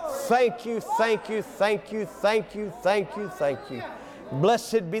 Thank you, thank you, thank you, thank you, thank you, thank you.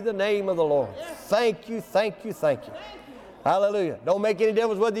 Blessed be the name of the Lord. Thank you, thank you, thank you. Hallelujah. Don't make any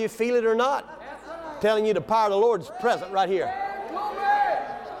difference whether you feel it or not. I'm telling you, the power of the Lord is present right here.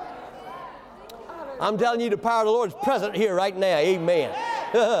 I'm telling you, the power of the Lord is present here right now. Amen.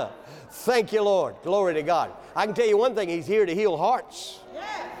 Thank you, Lord. Glory to God. I can tell you one thing, He's here to heal hearts.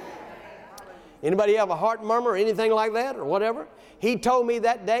 Anybody have a heart murmur or anything like that or whatever? He told me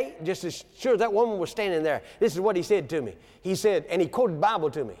that day, just as sure as that woman was standing there, this is what he said to me. He said, and he quoted the Bible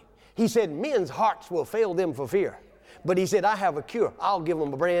to me. He said, men's hearts will fail them for fear. But he said, I have a cure. I'll give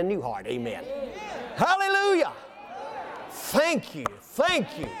them a brand new heart. Amen. Hallelujah. Thank you.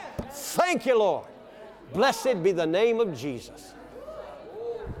 Thank you. Thank you, Lord. Blessed be the name of Jesus.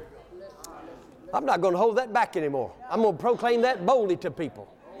 I'm not going to hold that back anymore. I'm going to proclaim that boldly to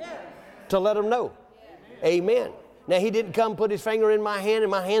people to let them know. Amen. Now, He didn't come put His finger in my hand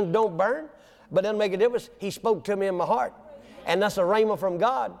and my hands don't burn, but it doesn't make a difference. He spoke to me in my heart. And that's a rhema from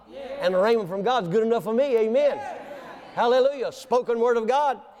God. And a rhema from God is good enough for me. Amen. Hallelujah. Spoken word of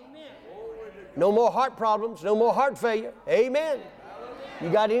God. No more heart problems. No more heart failure. Amen. You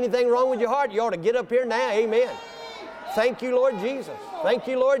got anything wrong with your heart, you ought to get up here now. Amen. Thank you, Lord Jesus. Thank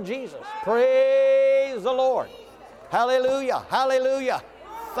you, Lord Jesus. Praise the Lord. Hallelujah. Hallelujah.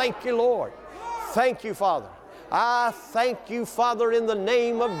 Thank you, Lord. Thank you, Father. I thank you, Father, in the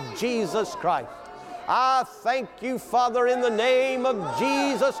name of Jesus Christ. I thank you, Father, in the name of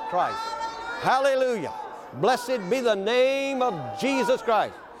Jesus Christ. Hallelujah. Blessed be the name of Jesus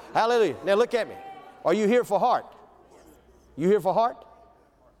Christ. Hallelujah. Now look at me. Are you here for heart? You here for heart?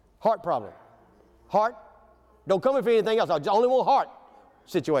 Heart problem. Heart? Don't come in for anything else. I only want heart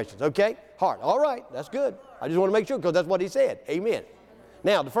situations, okay? Heart. All right, that's good. I just want to make sure because that's what He said. Amen.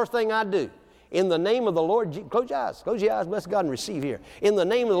 Now, the first thing I do, in the name of the Lord, close your eyes. Close your eyes, bless God, and receive here. In the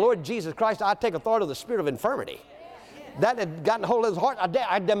name of the Lord Jesus Christ, I take authority of the spirit of infirmity. That had gotten a hold of his heart.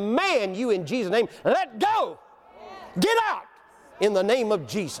 I demand you in Jesus' name, let go. Get out in the name of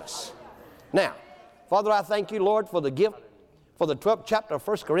Jesus. Now, Father, I thank you, Lord, for the gift, for the 12th chapter of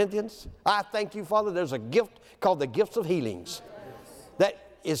 1 Corinthians. I thank you, Father, there's a gift called the gifts of healings. That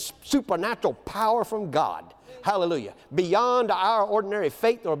is supernatural power from God. Hallelujah. Beyond our ordinary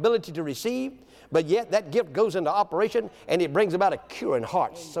faith or ability to receive, but yet that gift goes into operation and it brings about a cure in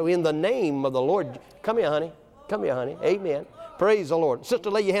hearts. So in the name of the Lord, come here, honey. Come here, honey. Amen. Praise the Lord. Sister,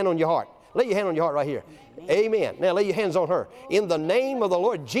 lay your hand on your heart. Lay your hand on your heart right here. Amen. Now lay your hands on her. In the name of the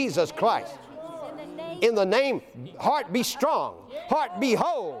Lord Jesus Christ. In the name, heart be strong. Heart be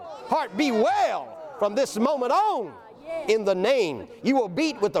whole. Heart be well from this moment on. In the name, you will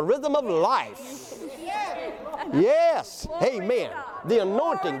beat with the rhythm of life. Yes. Amen. The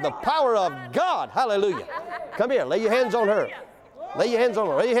anointing, the power of God. Hallelujah. Come here. Lay your hands on her. Lay your hands on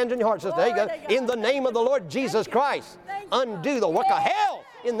her. Lay your hands on your heart, sister. There you go. In the name of the Lord Jesus Christ. Undo the work of hell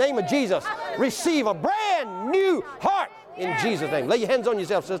in the name of Jesus. Receive a brand new heart in Jesus' name. Lay your hands on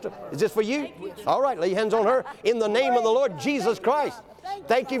yourself, sister. Is this for you? All right. Lay your hands on her. In the name of the Lord Jesus Christ.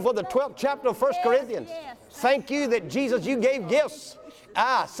 Thank you for the 12th chapter of 1 Corinthians. Thank you that Jesus, you gave gifts.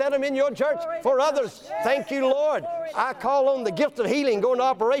 Set them in your church for others. Thank you, Lord. I call on the gift of healing go into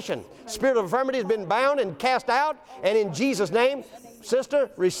operation. Spirit of infirmity has been bound and cast out. And in Jesus' name, sister,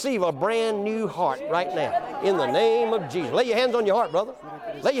 receive a brand new heart right now. In the name of Jesus. Lay your hands on your heart, brother.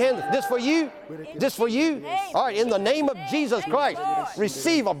 Lay your hands. This for you. This for you. All right. In the name of Jesus Christ,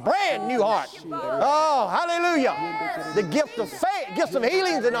 receive a brand new heart. Oh, hallelujah. The gift of faith, gifts of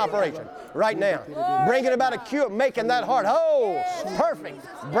healing is in operation right now. Bringing about a cure, making that heart whole, perfect,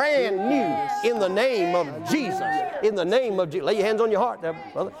 brand new in the name of Jesus. In the name of Jesus. Lay your hands on your heart there,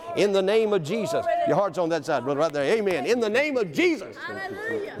 brother. In the name of Jesus. Your heart's on that side, brother, right there. Amen. In the name of Jesus.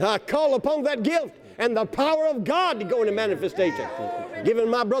 I call upon that gift and the power of God to go into manifestation. Giving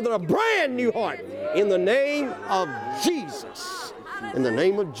my brother a brand new heart. In the name of Jesus. In the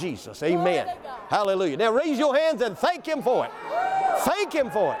name of Jesus. Amen. Hallelujah. Now raise your hands and thank Him for it. Thank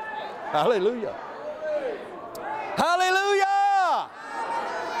Him for it. Hallelujah. Hallelujah.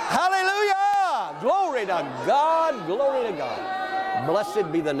 Hallelujah. Glory to God. Glory to God.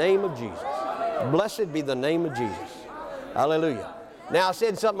 Blessed be the name of Jesus. Blessed be the name of Jesus. Hallelujah. Now I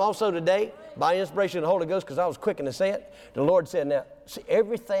said something also today by inspiration of the Holy Ghost because I was quick to say it. The Lord said, now, see,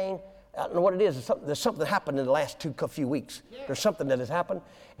 everything, I don't know what it is. There's something happened in the last few weeks. There's something that has happened.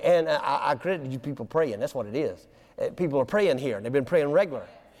 And I credit you people praying. That's what it is. People are praying here. They've been praying regular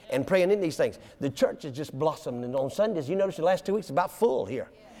and praying in these things. The church has just blossomed. And on Sundays, you notice the last 2 weeks, it's about full here.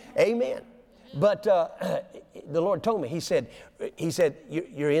 Amen. But the Lord told me, He said,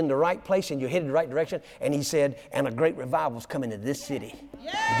 you're in the right place and you're headed the right direction. And He said, and a great revival's coming to this city.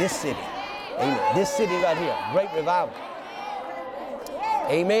 This city. Amen. This city right here. Great revival.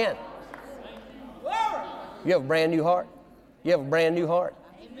 Amen. You have a brand new heart. You have a brand new heart.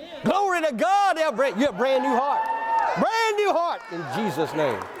 Glory to God. You have a brand new heart. Brand new heart in Jesus'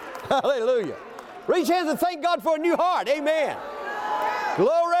 name. Hallelujah. Raise your hands and thank God for a new heart. Amen.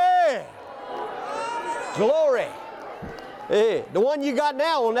 Glory. Glory. Hey, the one you got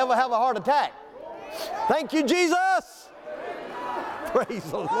now will never have a heart attack. Thank you, Jesus. Praise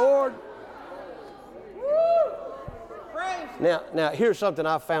the Lord. Now, here's something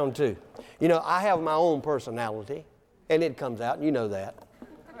I found too. You know, I have my own personality, and it comes out, and you know that.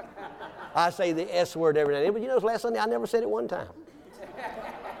 I say the S word every now and then, but you know, last Sunday I never said it one time.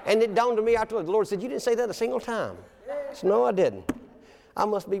 And it dawned on me afterwards. The Lord said, you didn't say that a single time. I said, no, I didn't. I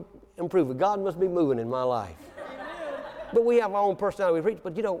must be improving. God must be moving in my life. But we have our own personality we preach.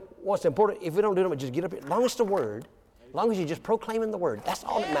 But you know what's important? If we don't do it, just get up here. As long as the Word, as long as you're just proclaiming the Word, that's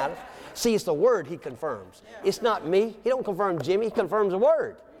all that matters. See, it's the Word He confirms. It's not me. He don't confirm Jimmy. He confirms the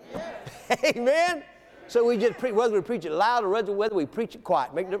Word. Amen? So we just preach, whether we preach it loud or whether we preach it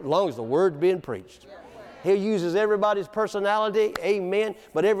quiet, make it as long as the Word's being preached. He uses everybody's personality, amen.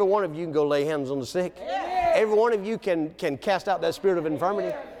 But every one of you can go lay hands on the sick. Every one of you can cast out that spirit of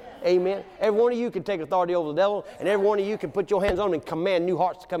infirmity, amen. Every one of you can take authority over the devil, and every one of you can put your hands on them and command new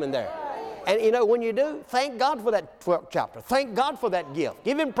hearts to come in there. And you know, when you do, thank God for that 12th chapter. Thank God for that gift.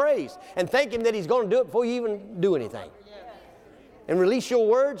 Give Him praise and thank Him that He's going to do it before you even do anything. And release your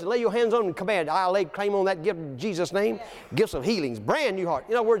words and lay your hands on them and command. I'll lay claim on that gift in Jesus' name. Gifts of healings, brand new heart.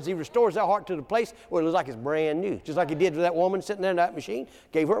 In other words, He restores that heart to the place where it looks like it's brand new. Just like He did with that woman sitting there in that machine.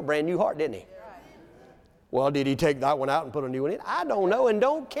 Gave her a brand new heart, didn't He? Well, did He take that one out and put a new one in? I don't know and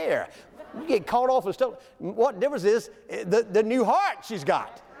don't care. You get caught off and stuff. What difference is the new heart she's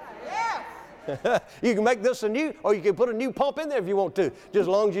got? You can make this a new, or you can put a new pump in there if you want to, just as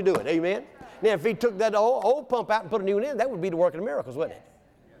long as you do it. Amen? Now, if He took that old pump out and put a new one in, that would be the work of miracles, wouldn't it?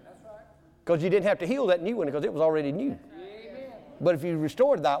 Because you didn't have to heal that new one because it was already new. Amen. But if you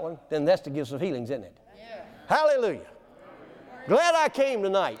restored that one, then that's the gifts of healings, isn't it? Yeah. Hallelujah. Glad I came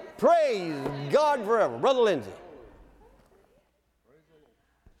tonight. Praise God forever. Brother Lindsay.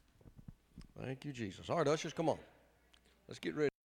 Thank you, Jesus. All right, ushers, come on. Let's get ready.